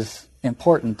other is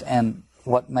important and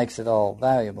what makes it all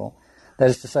valuable.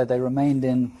 That is to say, they remained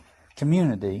in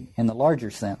community in the larger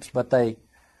sense, but they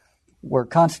were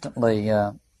constantly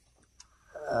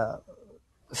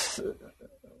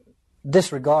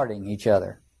disregarding each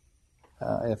other,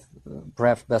 if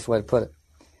perhaps the best way to put it.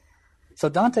 So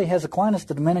Dante has Aquinas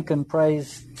the Dominican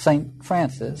praise St.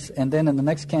 Francis, and then in the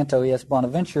next canto he has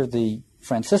Bonaventure the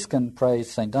Franciscan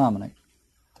praise St. Dominic.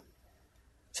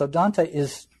 So Dante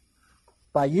is,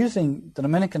 by using the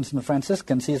Dominicans and the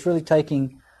Franciscans, he is really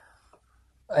taking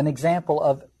an example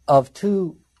of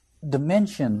two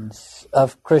dimensions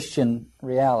of Christian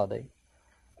reality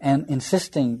and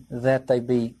insisting that they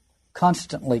be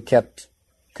constantly kept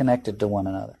connected to one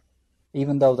another,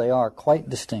 even though they are quite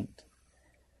distinct.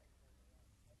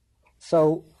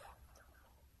 So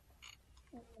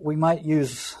we might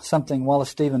use something Wallace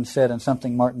Stevens said and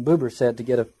something Martin Buber said to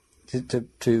get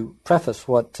to preface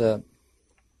what we're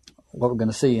going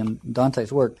to see in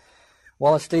Dante's work.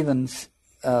 Wallace Stevens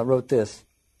wrote this,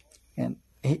 and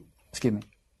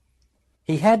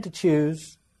He had to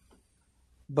choose,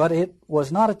 but it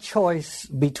was not a choice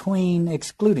between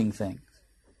excluding things.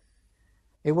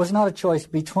 It was not a choice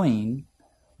between,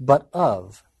 but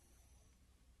of.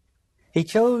 He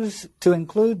chose to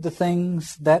include the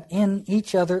things that in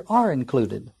each other are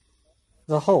included,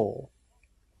 the whole,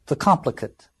 the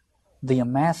complicate, the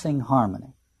amassing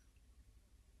harmony.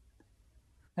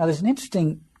 Now there's an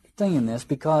interesting thing in this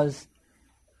because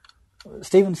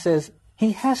Stephen says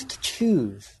he has to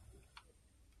choose.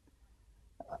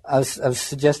 I was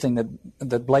suggesting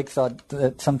that Blake thought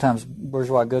that sometimes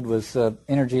bourgeois good was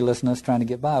energylessness, trying to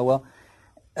get by. Well,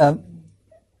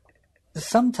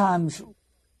 sometimes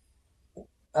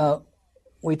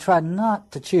we try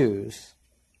not to choose,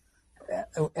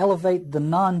 elevate the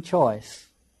non-choice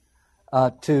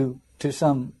to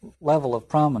some level of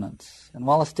prominence. And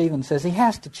Wallace Stevens says he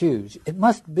has to choose. It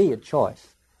must be a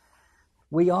choice.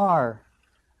 We are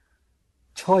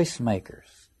choice makers.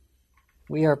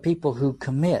 We are people who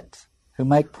commit, who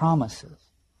make promises,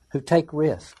 who take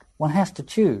risk. One has to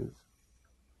choose.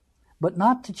 But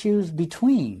not to choose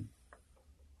between,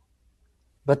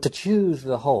 but to choose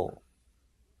the whole.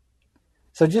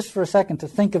 So just for a second to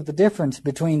think of the difference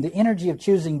between the energy of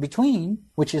choosing between,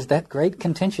 which is that great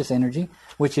contentious energy,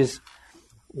 which is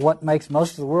what makes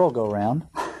most of the world go round,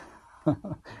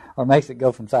 or makes it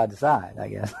go from side to side, I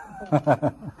guess.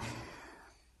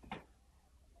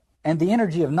 And the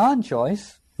energy of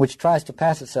non-choice, which tries to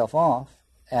pass itself off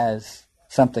as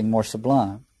something more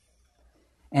sublime.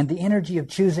 And the energy of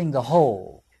choosing the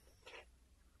whole.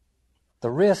 The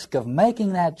risk of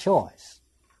making that choice,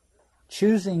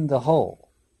 choosing the whole.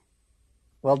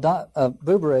 Well,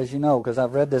 Buber, as you know, because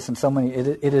I've read this in so many,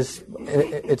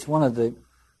 it's one of the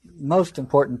most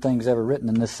important things ever written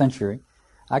in this century.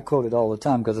 I quote it all the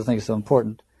time because I think it's so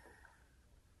important.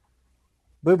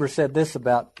 Buber said this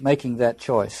about making that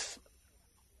choice.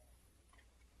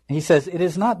 He says, "It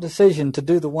is not decision to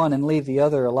do the one and leave the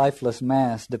other a lifeless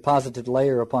mass deposited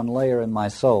layer upon layer in my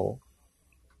soul,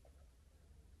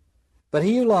 but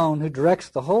he alone who directs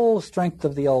the whole strength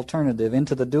of the alternative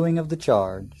into the doing of the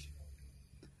charge,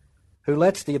 who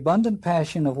lets the abundant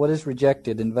passion of what is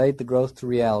rejected invade the growth to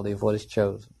reality of what is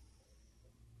chosen."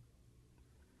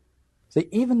 See,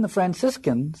 even the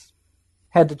Franciscans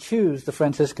had to choose the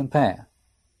Franciscan path.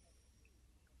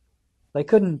 They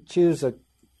couldn't choose a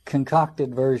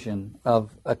concocted version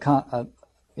of a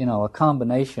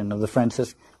combination of the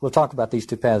Franciscan. We'll talk about these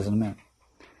two paths in a minute.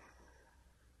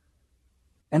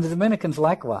 And the Dominicans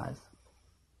likewise.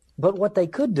 But what they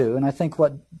could do, and I think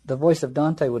what the Voice of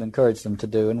Dante would encourage them to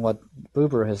do, and what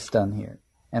Buber has done here,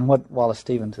 and what Wallace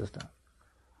Stevens has done,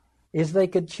 is they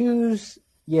could choose,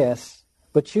 yes,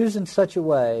 but choose in such a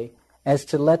way as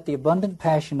to let the abundant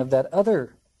passion of that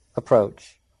other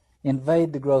approach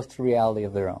invade the growth to reality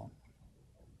of their own.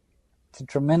 It's a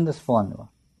tremendous formula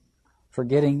for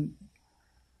getting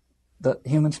the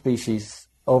human species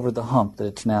over the hump that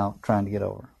it's now trying to get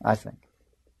over, I think.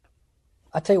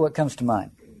 I'll tell you what comes to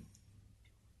mind.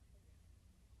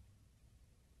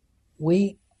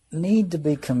 We need to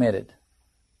be committed.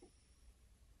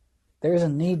 There's a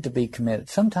need to be committed.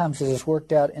 Sometimes it is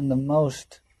worked out in the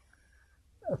most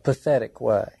pathetic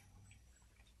way.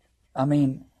 I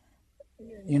mean,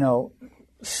 you know,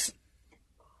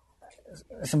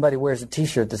 somebody wears a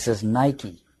T-shirt that says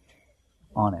Nike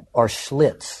on it, or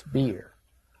Schlitz beer,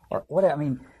 or whatever. I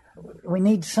mean, we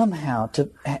need somehow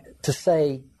to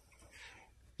say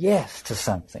yes to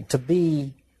something,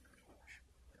 to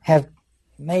have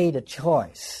made a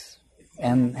choice,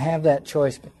 and have that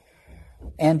choice,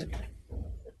 and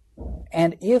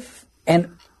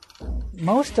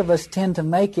most of us tend to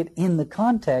make it in the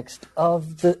context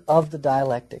of the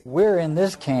dialectic. We're in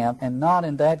this camp and not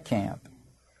in that camp.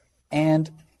 And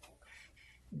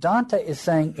Dante is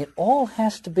saying it all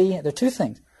has to be, there are two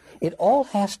things. It all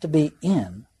has to be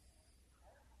in.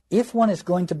 If one is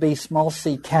going to be small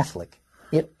c Catholic,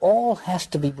 it all has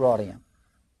to be brought in.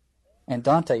 And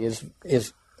Dante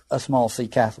is a small c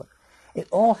Catholic. It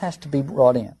all has to be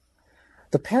brought in.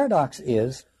 The paradox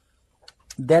is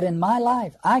that in my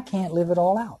life, I can't live it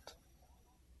all out.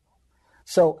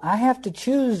 So I have to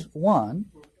choose one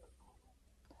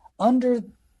under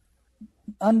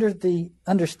the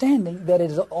understanding that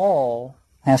it all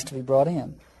has to be brought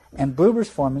in. And Buber's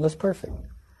formula is perfect.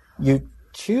 You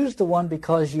choose the one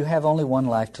because you have only one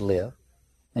life to live,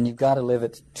 and you've got to live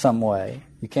it some way.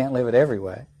 You can't live it every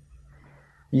way.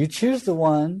 You choose the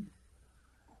one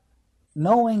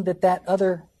knowing that that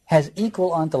other has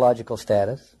equal ontological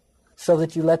status, so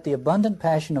that you let the abundant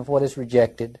passion of what is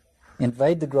rejected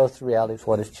invade the growth to reality of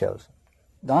what is chosen.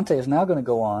 Dante is now going to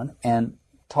go on and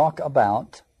talk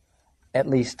about, at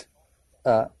least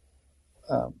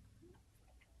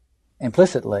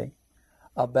implicitly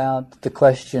about the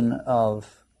question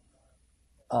of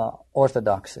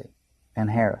orthodoxy and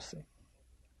heresy.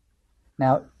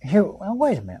 Now,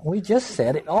 wait a minute. We just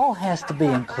said it all has to be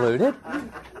included.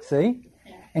 See?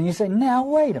 And you say, now,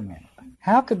 wait a minute.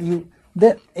 How could you...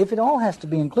 That if it all has to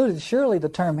be included, surely the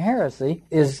term heresy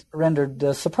is rendered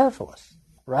superfluous,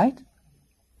 right?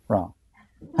 Wrong.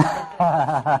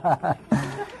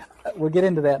 We'll get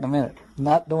into that in a minute.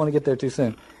 Don't want to get there too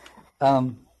soon.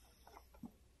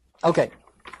 Okay,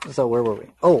 so where were we?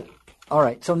 Oh, all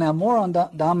right. So now more on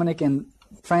Dominic and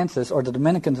Francis, or the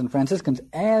Dominicans and Franciscans,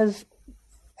 as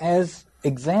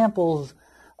examples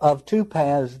of two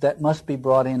paths that must be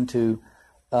brought into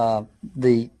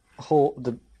the whole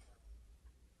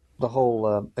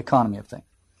economy of things.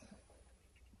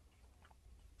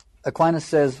 Aquinas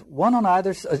says, one on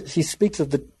either. She speaks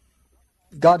of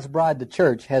God's bride, the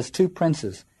church, has two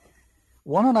princes,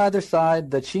 one on either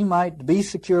side, that she might be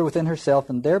secure within herself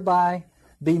and thereby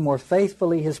be more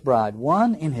faithfully his bride.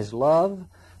 One in his love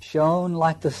shone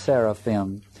like the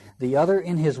seraphim, the other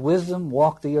in his wisdom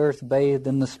walked the earth bathed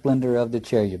in the splendor of the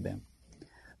cherubim.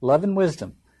 Love and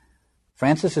wisdom.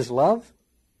 Francis is love,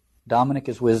 Dominic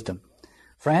is wisdom.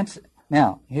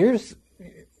 Now, here's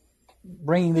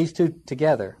bringing these two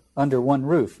together under one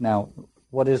roof. Now,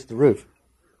 what is the roof?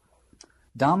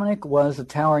 Dominic was a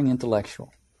towering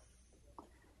intellectual.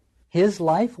 His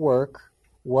life work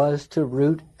was to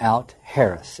root out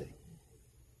heresy.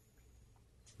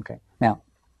 Okay. Now,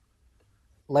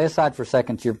 lay aside for a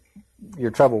second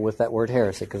your trouble with that word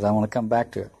heresy, because I want to come back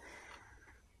to it.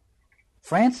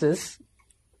 Francis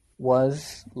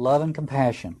was love and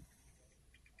compassion.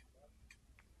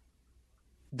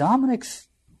 Dominic's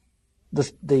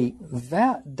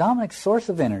source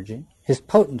of energy, his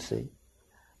potency,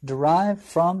 derived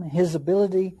from his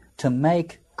ability to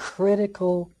make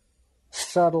critical,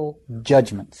 subtle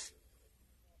judgments.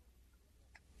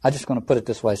 I'm just going to put it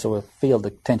this way so we'll feel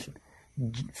the tension.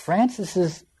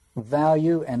 Francis's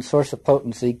value and source of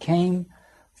potency came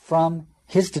from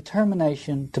his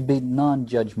determination to be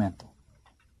non-judgmental.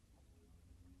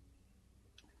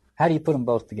 How do you put them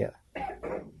both together?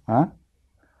 Huh?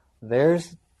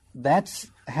 That's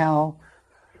how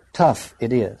tough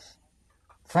it is.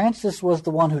 Francis was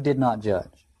the one who did not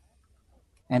judge,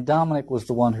 and Dominic was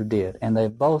the one who did, and they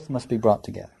both must be brought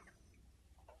together.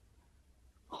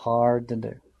 Hard to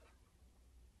do.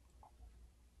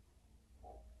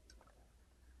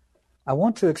 I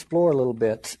want to explore a little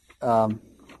bit the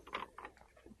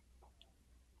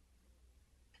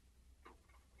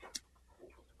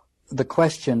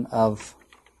question of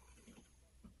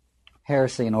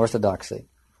heresy and orthodoxy,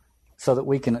 so that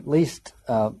we can at least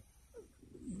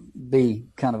be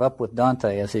kind of up with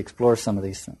Dante as he explores some of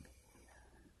these things.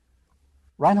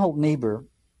 Reinhold Niebuhr,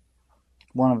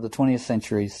 one of the 20th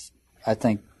century's, I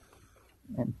think,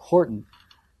 important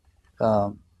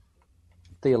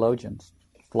theologians,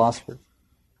 philosophers,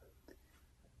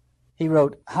 he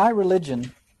wrote, "High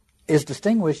religion is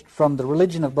distinguished from the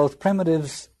religion of both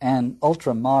primitives and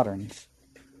ultra-moderns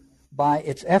by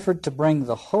its effort to bring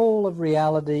the whole of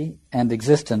reality and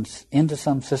existence into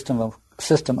some system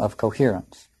of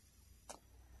coherence.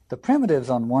 The primitives,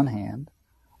 on one hand,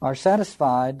 are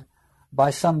satisfied by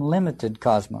some limited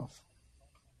cosmos,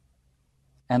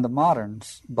 and the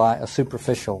moderns by a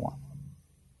superficial one."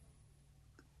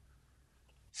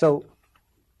 So,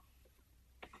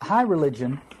 high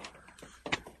religion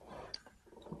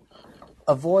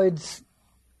avoids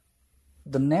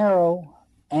the narrow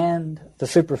and the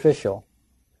superficial,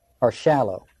 or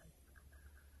shallow,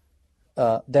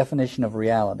 definition of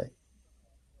reality,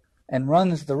 and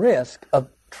runs the risk of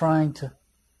trying to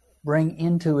bring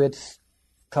into its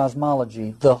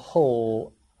cosmology the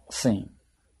whole scene.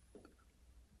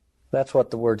 That's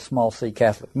what the word small c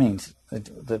Catholic means.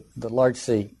 The large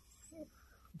C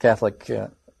Catholic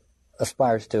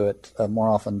aspires to it more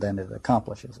often than it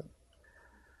accomplishes it.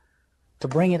 To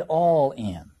bring it all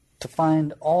in, to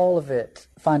find all of it,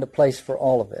 find a place for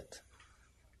all of it.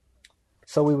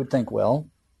 So we would think, well,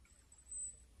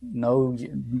 no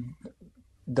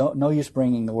use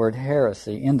bringing the word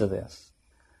heresy into this.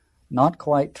 Not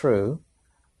quite true.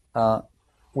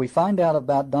 We find out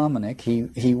about Dominic.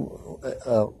 He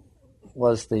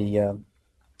was the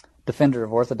defender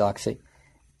of orthodoxy.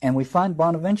 And we find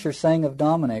Bonaventure saying of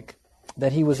Dominic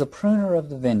that he was a pruner of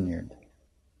the vineyard.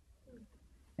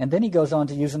 And then he goes on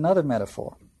to use another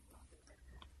metaphor.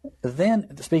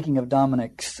 Then, speaking of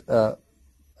Dominic's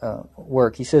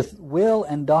work, he says, "Will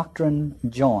and doctrine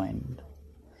joined,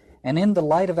 and in the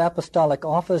light of apostolic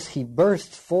office he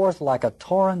burst forth like a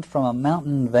torrent from a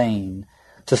mountain vein,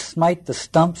 to smite the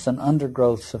stumps and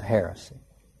undergrowths of heresy.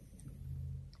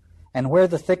 And where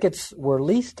the thickets were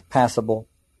least passable,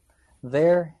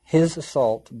 there his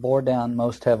assault bore down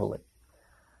most heavily.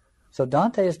 So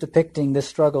Dante is depicting this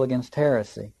struggle against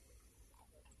heresy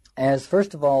as,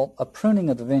 first of all, a pruning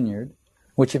of the vineyard,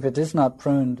 which if it is not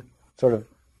pruned, sort of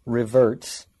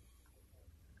reverts,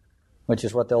 which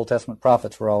is what the Old Testament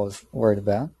prophets were always worried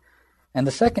about. And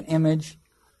the second image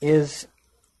is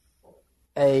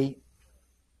a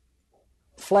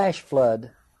flash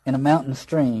flood in a mountain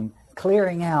stream,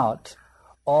 clearing out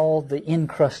all the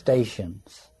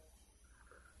incrustations,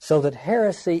 so that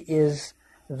heresy is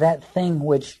that thing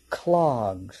which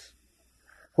clogs,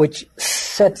 which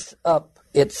sets up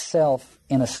itself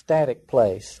in a static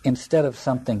place instead of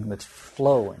something that's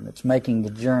flowing, that's making the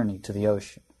journey to the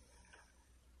ocean.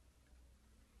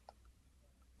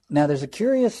 Now, there's a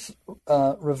curious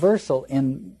reversal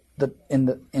in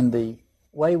the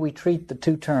way we treat the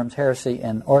two terms, heresy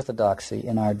and orthodoxy,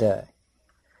 in our day.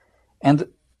 And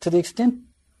to the extent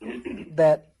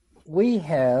that we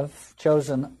have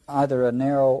chosen either a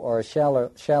narrow or a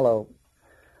shallow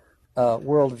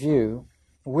worldview,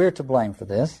 we're to blame for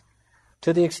this.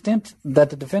 To the extent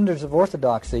that the defenders of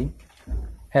orthodoxy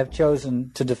have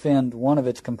chosen to defend one of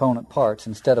its component parts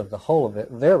instead of the whole of it,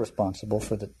 they're responsible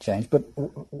for the change. But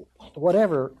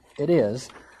whatever it is,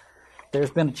 there's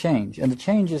been a change. And the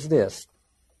change is this.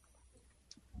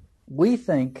 We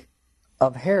think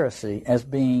of heresy as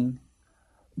being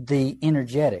the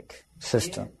energetic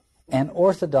system, and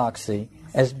orthodoxy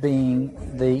as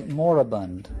being the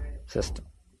moribund system.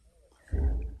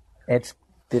 It's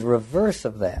the reverse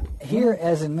of that. Here,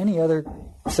 as in many other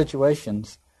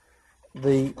situations,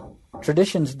 the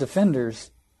tradition's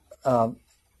defenders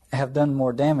have done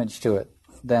more damage to it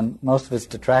than most of its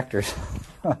detractors.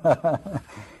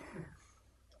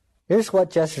 Here's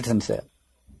what Chesterton said.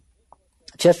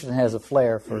 Chesterton has a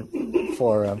flair for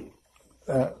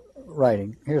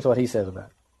writing. Here's what he says about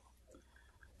it.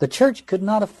 The Church could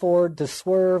not afford to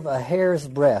swerve a hair's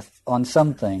breadth on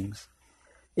some things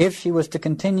if she was to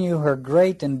continue her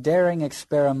great and daring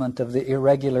experiment of the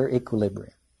irregular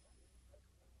equilibrium.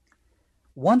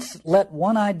 Once let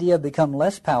one idea become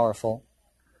less powerful,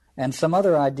 and some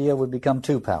other idea would become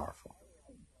too powerful.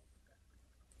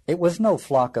 It was no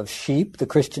flock of sheep the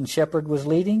Christian shepherd was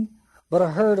leading, but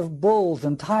a herd of bulls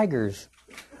and tigers,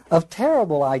 of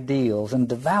terrible ideals and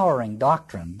devouring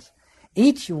doctrines,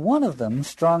 each one of them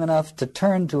strong enough to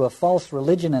turn to a false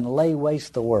religion and lay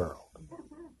waste the world.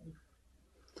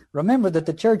 Remember that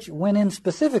the Church went in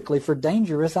specifically for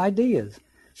dangerous ideas.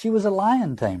 She was a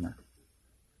lion tamer.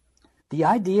 The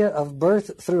idea of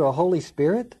birth through a Holy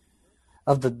Spirit,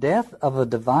 of the death of a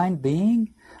divine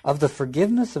being, of the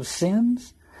forgiveness of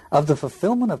sins, of the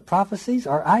fulfillment of prophecies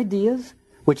are ideas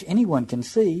which anyone can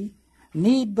see,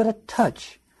 need but a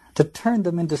touch to turn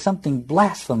them into something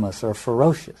blasphemous or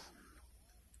ferocious.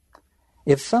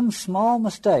 If some small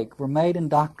mistake were made in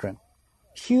doctrine,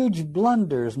 huge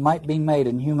blunders might be made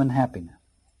in human happiness.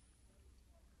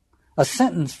 A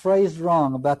sentence phrased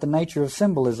wrong about the nature of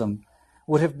symbolism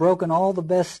would have broken all the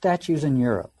best statues in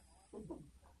Europe.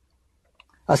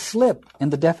 A slip in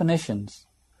the definitions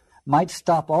might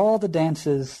stop all the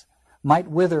dances, might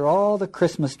wither all the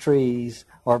Christmas trees,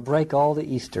 or break all the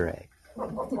Easter eggs.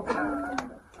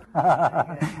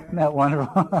 Isn't that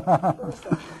wonderful?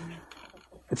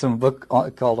 It's in a book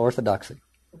called Orthodoxy,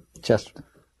 Chesterton.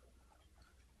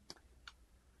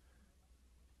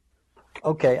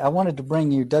 Okay, I wanted to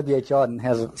bring you, W.H. Auden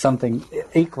has something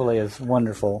equally as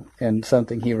wonderful and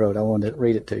something he wrote. I wanted to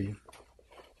read it to you.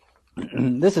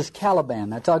 This is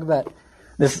Caliban. I talk about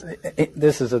this.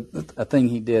 This is a thing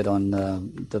he did on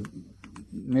the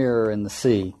Mirror in the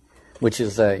Sea, which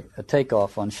is a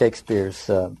takeoff on Shakespeare's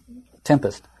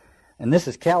Tempest. And this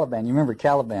is Caliban. You remember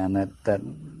Caliban,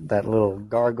 that little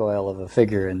gargoyle of a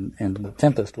figure in the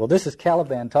Tempest. Well, this is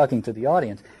Caliban talking to the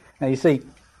audience. Now, you see,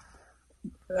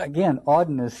 again,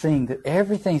 Auden is seeing that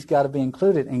everything's got to be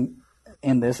included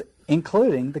in this,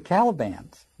 including the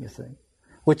Calibans, you see,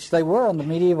 which they were on the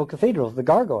medieval cathedrals, the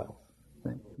gargoyles.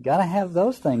 Got to have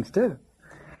those things, too.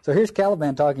 So here's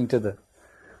Caliban talking to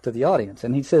the audience,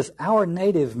 and he says, "Our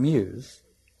native muse,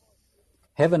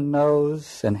 heaven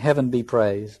knows and heaven be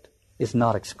praised, is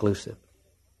not exclusive.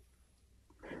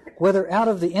 Whether out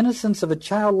of the innocence of a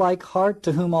childlike heart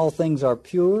to whom all things are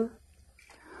pure,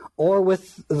 or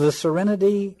with the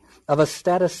serenity of a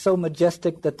status so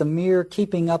majestic that the mere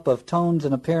keeping up of tones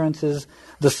and appearances,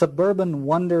 the suburban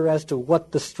wonder as to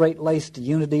what the straight-laced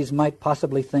unities might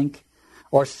possibly think,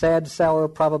 or sad, sour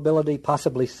probability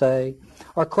possibly say,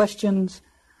 are questions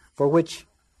for which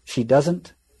she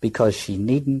doesn't because she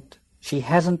needn't She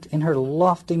hasn't, in her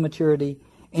lofty maturity,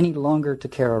 any longer to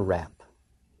care a rap.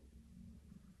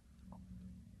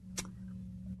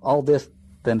 All this,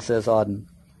 then, says Auden,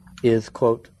 is,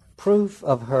 quote, proof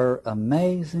of her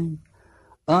amazing,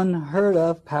 unheard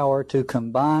of power to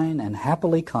combine and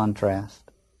happily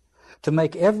contrast, to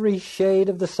make every shade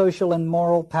of the social and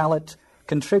moral palette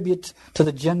contribute to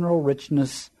the general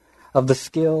richness of the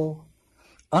skill,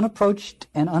 unapproached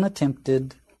and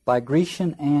unattempted by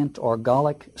Grecian aunt or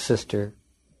Gallic sister,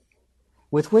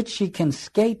 with which she can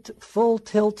skate full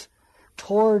tilt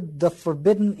toward the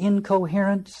forbidden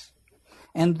incoherence,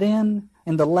 and then,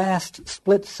 in the last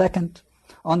split second,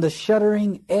 on the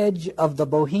shuddering edge of the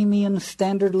bohemian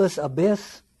standardless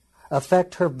abyss,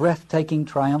 effect her breathtaking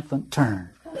triumphant turn.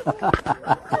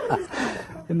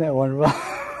 Isn't that wonderful?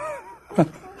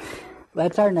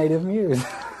 That's our native muse.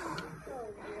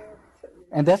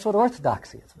 And that's what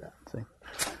orthodoxy is about, see?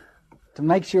 To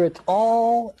make sure it's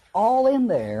all in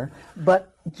there,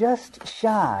 but just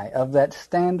shy of that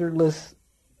standardless,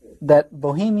 that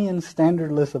bohemian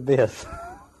standardless abyss.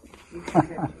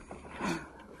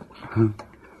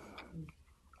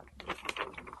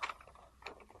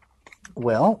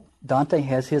 Well, Dante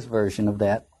has his version of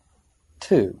that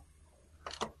too.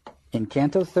 In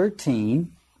Canto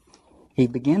 13,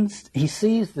 he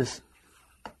sees this,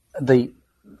 the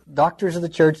doctors of the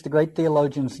church, the great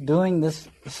theologians, doing this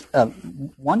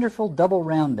wonderful double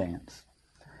round dance.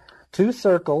 2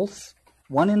 circles,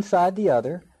 one inside the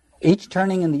other, each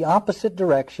turning in the opposite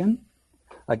direction.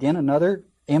 Again, another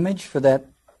image for that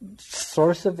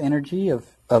source of energy,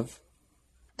 of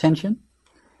tension.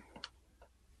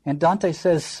 And Dante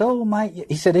says,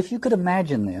 he said, if you could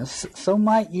imagine this, so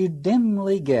might you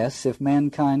dimly guess, if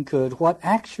mankind could, what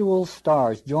actual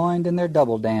stars joined in their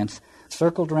double dance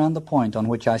circled around the point on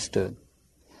which I stood.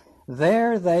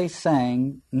 There they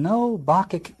sang no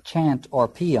Bacchic chant or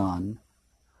paean,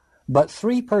 but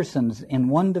 3 persons in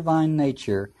one divine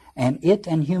nature, and it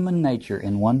and human nature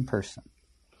in one person.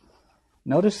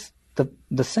 Notice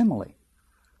the simile.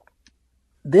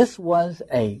 This was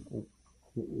a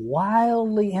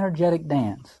wildly energetic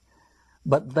dance,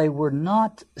 but they were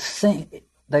not singing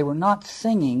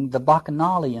the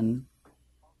Bacchanalian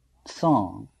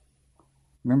song.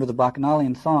 Remember, the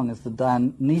Bacchanalian song is the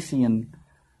Dionysian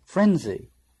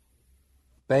frenzy,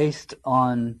 based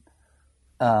on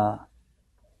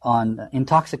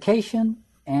intoxication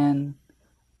and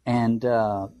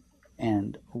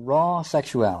raw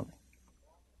sexuality.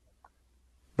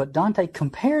 But Dante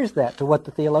compares that to what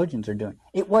the theologians are doing.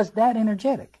 It was that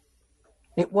energetic.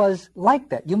 It was like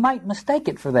that. You might mistake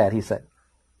it for that, he said.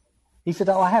 He said,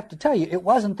 I have to tell you, it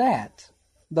wasn't that.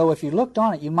 Though if you looked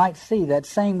on it, you might see that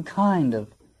same kind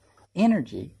of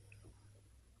energy.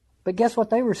 But guess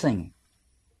what they were singing?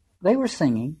 They were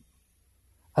singing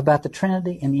about the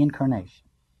Trinity and the Incarnation.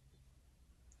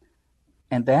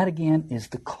 And that, again, is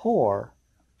the core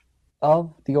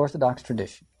of the Orthodox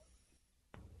tradition.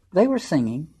 They were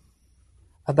singing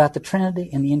about the Trinity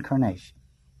and the Incarnation.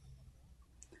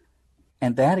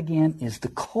 And that, again, is the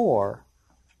core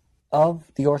of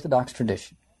the Orthodox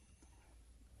tradition.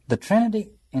 The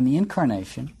Trinity and the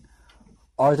Incarnation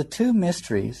are the 2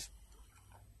 mysteries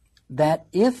that,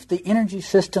 if the energy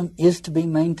system is to be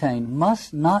maintained,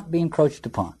 must not be encroached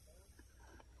upon.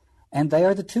 And they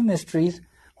are the 2 mysteries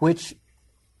which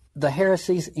the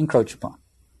heresies encroach upon.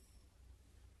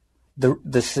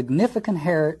 The significant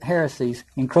heresies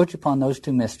encroach upon those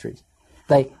 2 mysteries.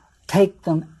 They take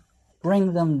them,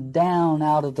 bring them down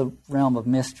out of the realm of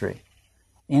mystery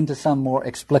into some more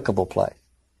explicable place.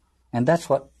 And that's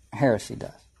what heresy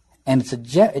does. And it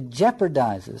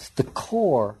jeopardizes the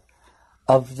core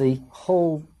of the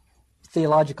whole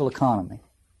theological economy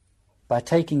by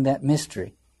taking that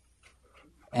mystery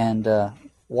and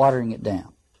watering it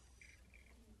down.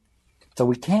 So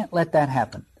we can't let that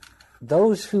happen.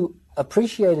 Those who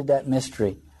appreciated that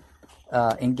mystery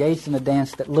engaged in a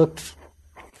dance that looked,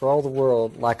 for all the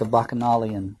world, like a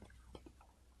Bacchanalian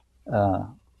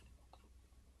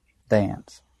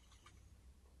dance.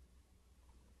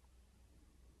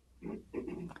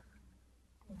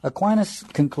 Aquinas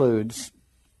concludes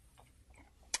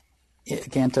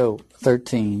Canto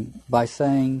 13 by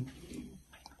saying,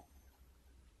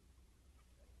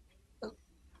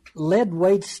 "Lead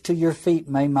weights to your feet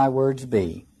may my words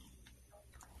be,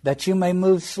 that you may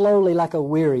move slowly like a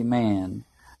weary man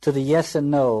to the yes and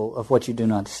no of what you do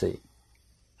not see.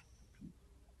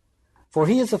 For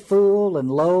he is a fool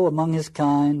and low among his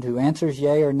kind, who answers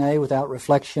yea or nay without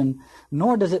reflection,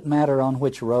 nor does it matter on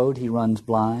which road he runs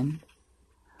blind.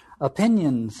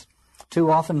 Opinions, too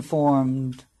often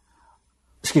formed,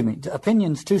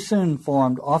 opinions too soon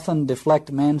formed often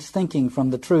deflect man's thinking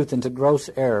from the truth into gross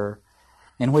error,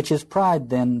 in which his pride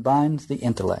then binds the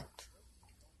intellect.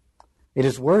 It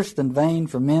is worse than vain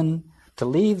for men to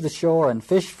leave the shore and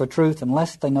fish for truth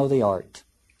unless they know the art,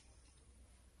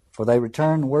 for they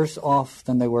return worse off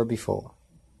than they were before.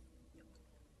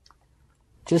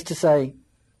 Just to say,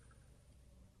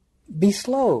 be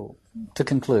slow to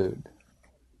conclude.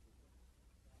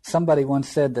 Somebody once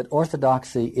said that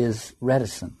orthodoxy is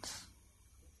reticence.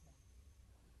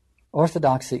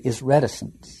 Orthodoxy is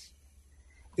reticence.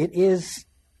 It is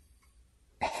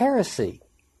heresy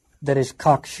that is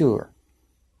cocksure.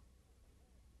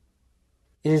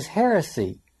 It is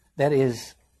heresy that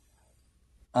is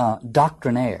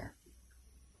doctrinaire,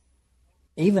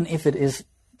 even if it is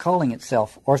calling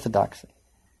itself orthodoxy.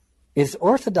 It's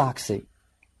orthodoxy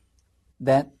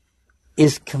that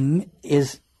is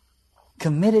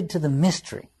committed to the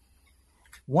mystery.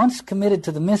 Once committed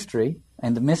to the mystery,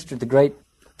 and the mystery, the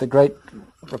great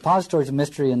repositories of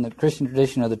mystery in the Christian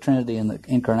tradition are the Trinity and the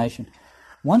Incarnation.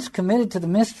 Once committed to the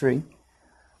mystery,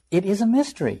 it is a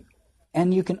mystery.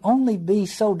 And you can only be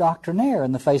so doctrinaire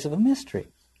in the face of a mystery.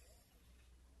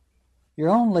 Your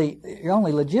only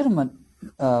legitimate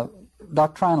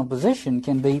doctrinal position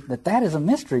can be that is a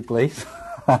mystery, please.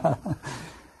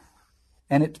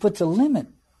 And it puts a limit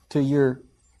to your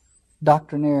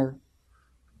doctrinaire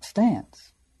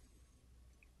stance.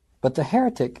 But the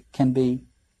heretic can be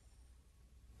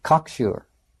cocksure.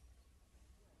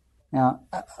 Now,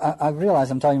 I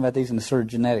realize I'm talking about these in a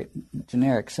sort of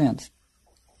generic sense.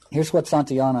 Here's what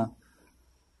Santayana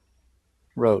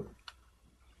wrote.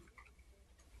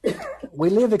 We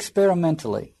live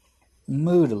experimentally,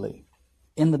 moodily,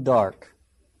 in the dark.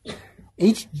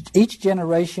 Each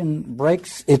generation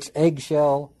breaks its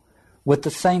eggshell with the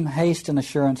same haste and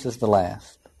assurance as the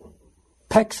last,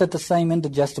 pecks at the same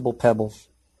indigestible pebbles,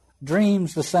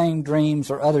 dreams the same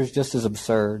dreams or others just as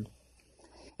absurd.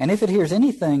 And if it hears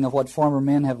anything of what former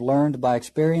men have learned by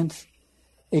experience,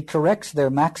 it corrects their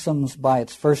maxims by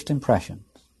its first impressions,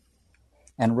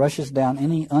 and rushes down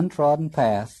any untrodden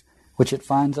path which it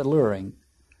finds alluring,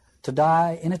 to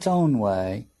die in its own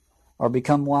way, or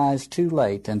become wise too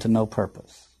late and to no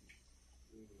purpose.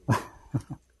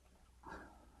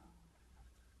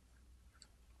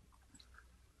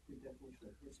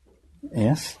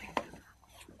 Yes?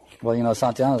 Well,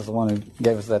 Santayana is the one who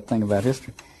gave us that thing about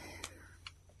history.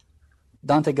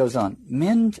 Dante goes on.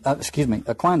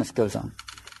 Aquinas goes on.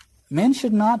 Men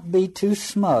should not be too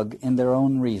smug in their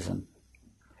own reason.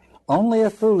 Only a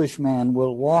foolish man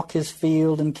will walk his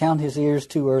field and count his ears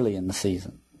too early in the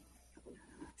season.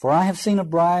 For I have seen a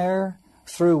briar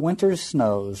through winter's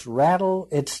snows rattle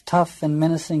its tough and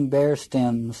menacing bare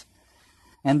stems,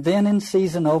 and then in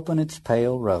season open its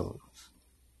pale rose.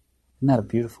 Isn't that a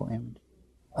beautiful image?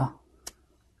 Oh.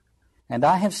 And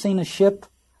I have seen a ship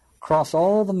cross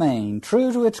all the main,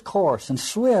 true to its course and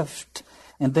swift,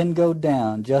 and then go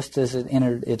down just as it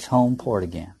entered its home port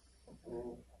again.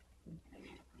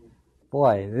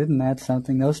 Boy, isn't that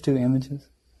something? Those two images,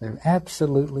 they're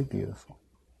absolutely beautiful.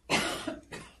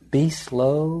 Be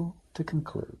slow to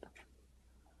conclude.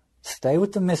 Stay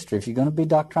with the mystery. If you're going to be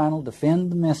doctrinal,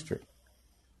 defend the mystery.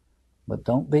 But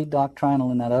don't be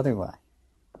doctrinal in that other way.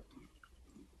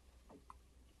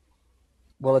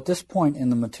 Well, at this point in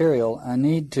the material, I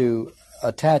need to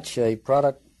attach a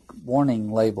product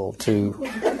warning label to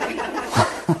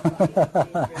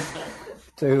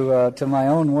to my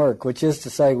own work, which is to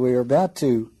say we are about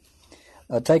to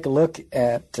take a look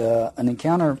at an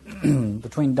encounter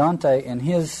between Dante and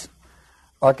his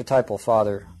archetypal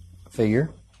father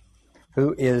figure,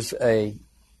 who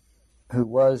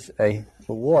was a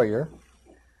warrior,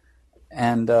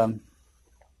 and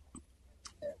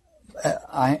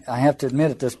I have to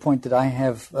admit at this point that I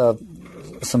have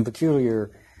some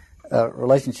peculiar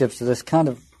relationships to this kind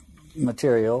of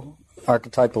material,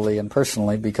 archetypally and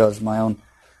personally, because my own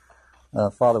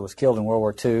father was killed in World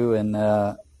War II,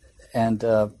 and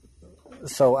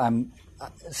so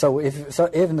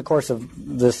if in the course of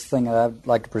this thing that I'd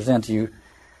like to present to you,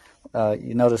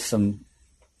 you notice some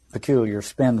peculiar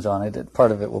spins on it.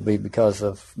 Part of it will be because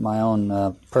of my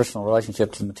own personal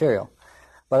relationship to the material,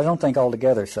 but I don't think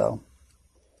altogether so.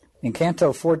 In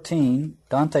Canto 14,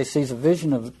 Dante sees a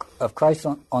vision of Christ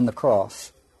on the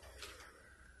cross.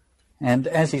 And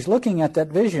as he's looking at that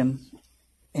vision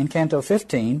in Canto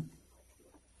 15,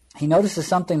 he notices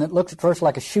something that looks at first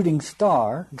like a shooting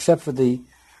star, except for the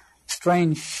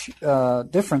strange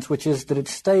difference, which is that it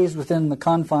stays within the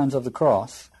confines of the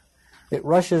cross. It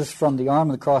rushes from the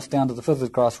arm of the cross down to the foot of the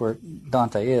cross where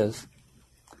Dante is.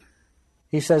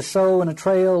 He says, so in a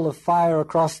trail of fire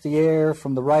across the air,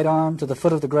 from the right arm to the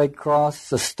foot of the great cross,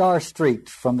 a star streaked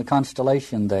from the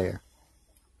constellation there.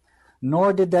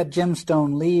 Nor did that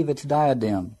gemstone leave its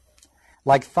diadem.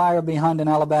 Like fire behind an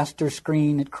alabaster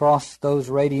screen, it crossed those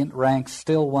radiant ranks,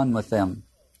 still one with them.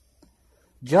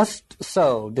 Just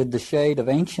so did the shade of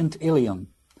ancient Ilium,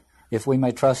 if we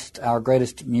may trust our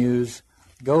greatest muse,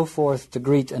 go forth to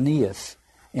greet Aeneas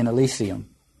in Elysium.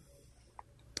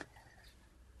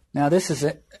 Now this is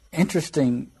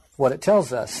interesting what it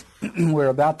tells us. We're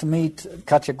about to meet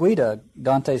Cacciaguida,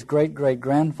 Dante's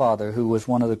great-great-grandfather, who was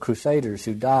one of the Crusaders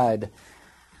who died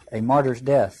a martyr's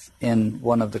death in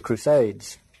one of the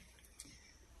Crusades.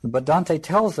 But Dante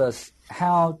tells us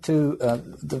how to,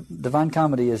 the Divine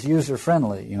Comedy is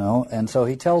user-friendly, and so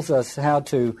he tells us how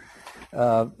to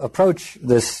approach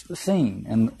this scene.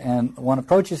 And one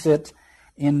approaches it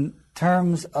in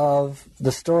terms of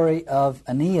the story of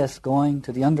Aeneas going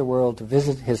to the underworld to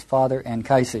visit his father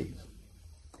Anchises.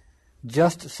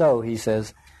 Just so, he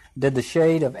says, did the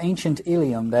shade of ancient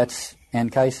Ilium, that's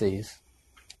Anchises,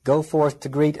 go forth to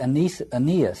greet Aeneas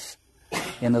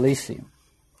in Elysium.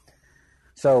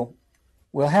 So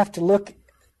we'll have to look.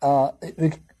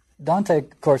 Dante,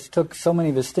 of course, took so many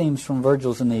of his themes from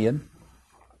Virgil's Aeneid.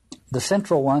 The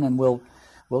central one, and we'll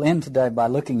end today by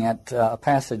looking at a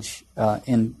passage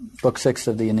in Book 6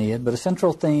 of the Aeneid, but a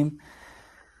central theme,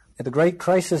 the great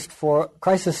crisis for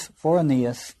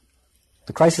Aeneas,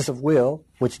 the crisis of will,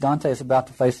 which Dante is about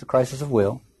to face the crisis of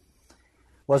will,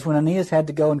 was when Aeneas had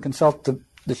to go and consult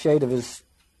the shade of his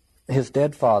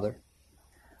dead father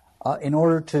in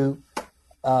order to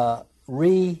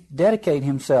rededicate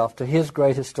himself to his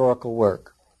great historical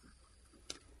work.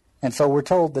 And so we're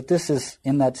told that this is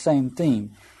in that same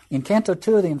theme. In Canto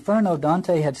 2 of the Inferno,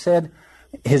 Dante had said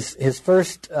his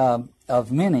first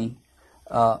of many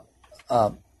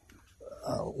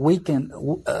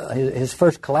his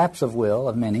first collapse of will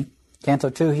of many. Canto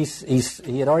 2,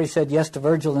 he had already said yes to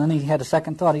Virgil, and then he had a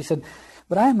second thought. He said,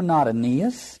 but I am not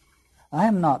Aeneas. I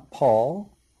am not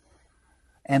Paul.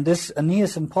 And this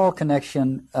Aeneas and Paul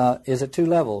connection is at two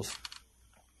levels.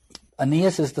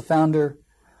 Aeneas is the founder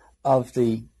of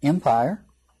the empire,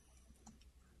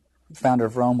 founder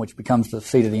of Rome, which becomes the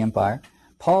seat of the empire.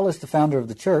 Paul is the founder of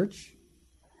the church,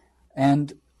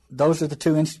 and those are the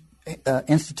two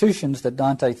institutions that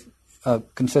Dante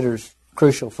considers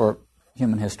crucial for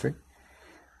human history.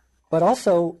 But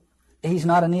also, he's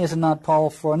not Aeneas and not Paul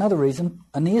for another reason.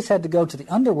 Aeneas had to go to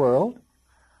the underworld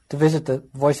to visit the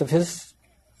voice of his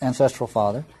ancestral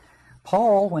father.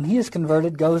 Paul, when he is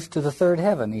converted, goes to the third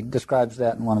heaven. He describes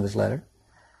that in one of his letters.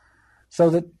 So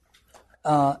that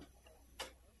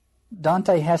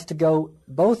Dante has to go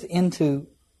both into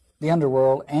the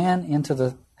underworld and into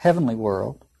the heavenly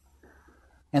world.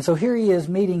 And so here he is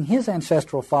meeting his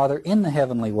ancestral father in the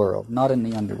heavenly world, not in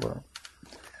the underworld.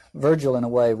 Virgil, in a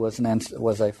way, was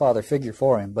a father figure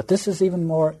for him. But this is even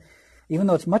more, even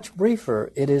though it's much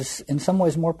briefer, it is in some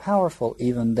ways more powerful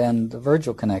even than the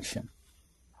Virgil connection.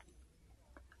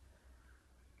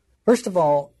 First of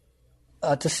all,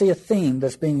 to see a theme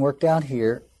that's being worked out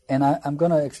here, and I'm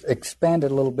going to expand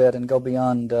it a little bit and go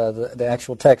beyond the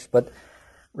actual text, but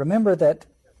remember that,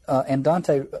 and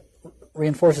Dante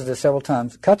reinforces this several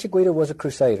times, Cacciaguida was a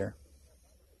crusader.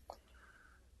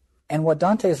 And what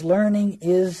Dante is learning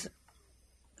is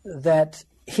that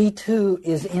he too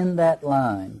is in that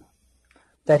line,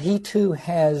 that he too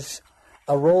has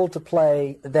a role to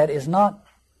play that is not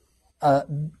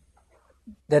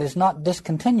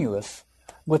discontinuous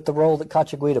with the role that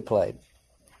Cacciaguida played.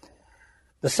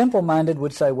 The simple-minded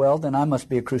would say, well, then I must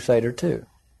be a crusader too.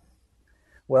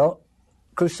 Well,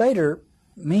 crusader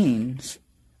means,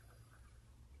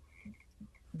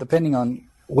 depending on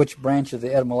which branch of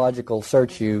the etymological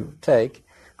search you take,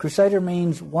 crusader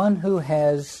means one who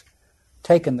has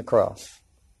taken the cross,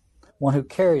 one who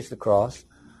carries the cross,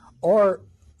 or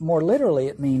more literally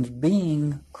it means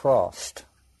being crossed,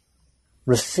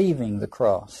 receiving the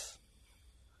cross.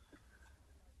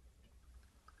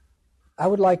 I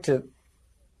would like to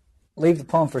leave the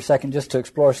poem for a second just to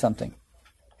explore something.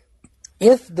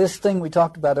 If this thing we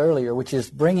talked about earlier, which is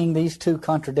bringing these two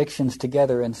contradictions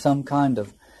together in some kind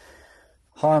of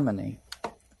harmony,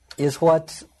 is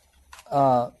what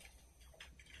the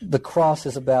cross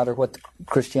is about, or what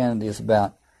Christianity is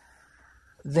about,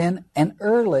 then an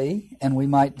early, and we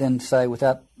might then say,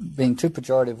 without being too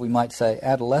pejorative, we might say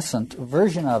adolescent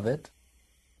version of it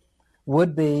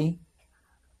would be,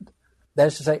 that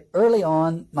is to say, early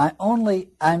on, I'm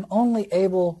only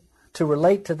able to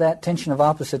relate to that tension of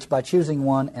opposites by choosing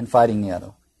one and fighting the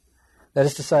other. That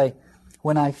is to say,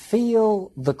 when I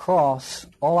feel the cross,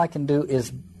 all I can do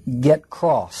is get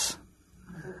cross.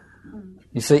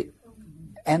 You see,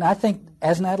 and I think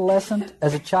as an adolescent,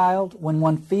 as a child, when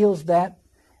one feels that,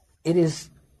 it is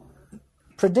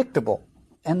predictable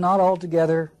and not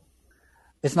altogether,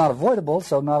 it's not avoidable,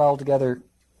 so not altogether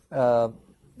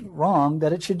wrong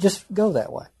that it should just go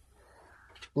that way.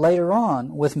 Later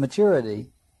on, with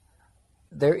maturity,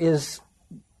 there is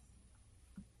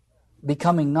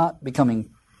not becoming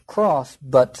cross,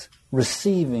 but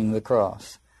receiving the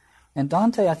cross. And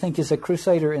Dante, I think, is a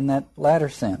crusader in that latter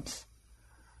sense,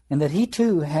 in that he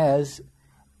too has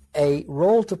a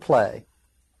role to play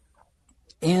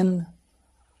in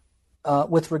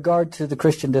with regard to the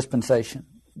Christian dispensation.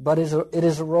 But it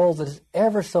is a role that is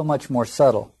ever so much more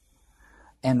subtle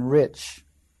and rich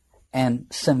and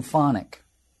symphonic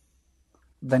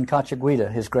than Cacciaguida,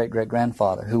 his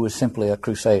great-great-grandfather, who was simply a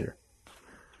crusader.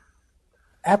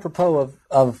 Apropos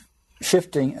of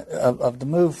shifting, of the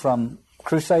move from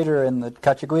crusader in the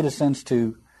Cacciaguida sense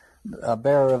to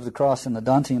bearer of the cross in the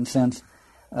Dantean sense,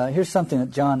 here's something that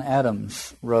John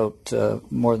Adams wrote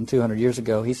more than 200 years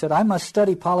ago. He said, "I must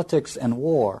study politics and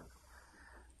war,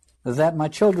 that my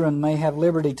children may have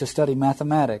liberty to study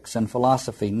mathematics and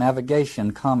philosophy,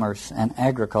 navigation, commerce, and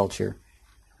agriculture,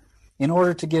 in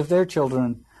order to give their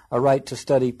children a right to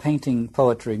study painting,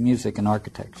 poetry, music, and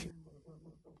architecture."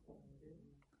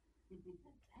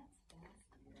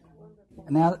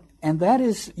 Now, and that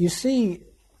is, you see,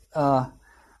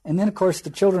 and then of course the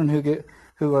children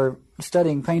who are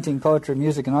studying painting, poetry,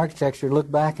 music, and architecture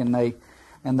look back and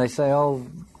they say, "Oh,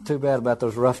 too bad about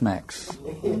those roughnecks."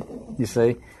 You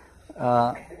see,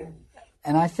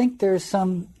 and I think there's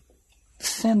some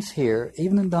sense here,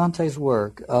 even in Dante's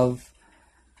work, of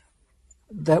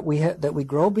that we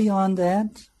grow beyond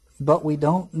that, but we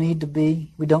don't need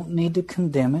to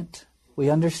condemn it. We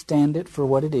understand it for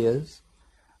what it is.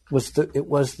 It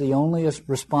was the only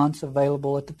response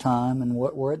available at the time, and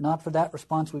were it not for that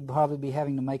response, we'd probably be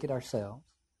having to make it ourselves.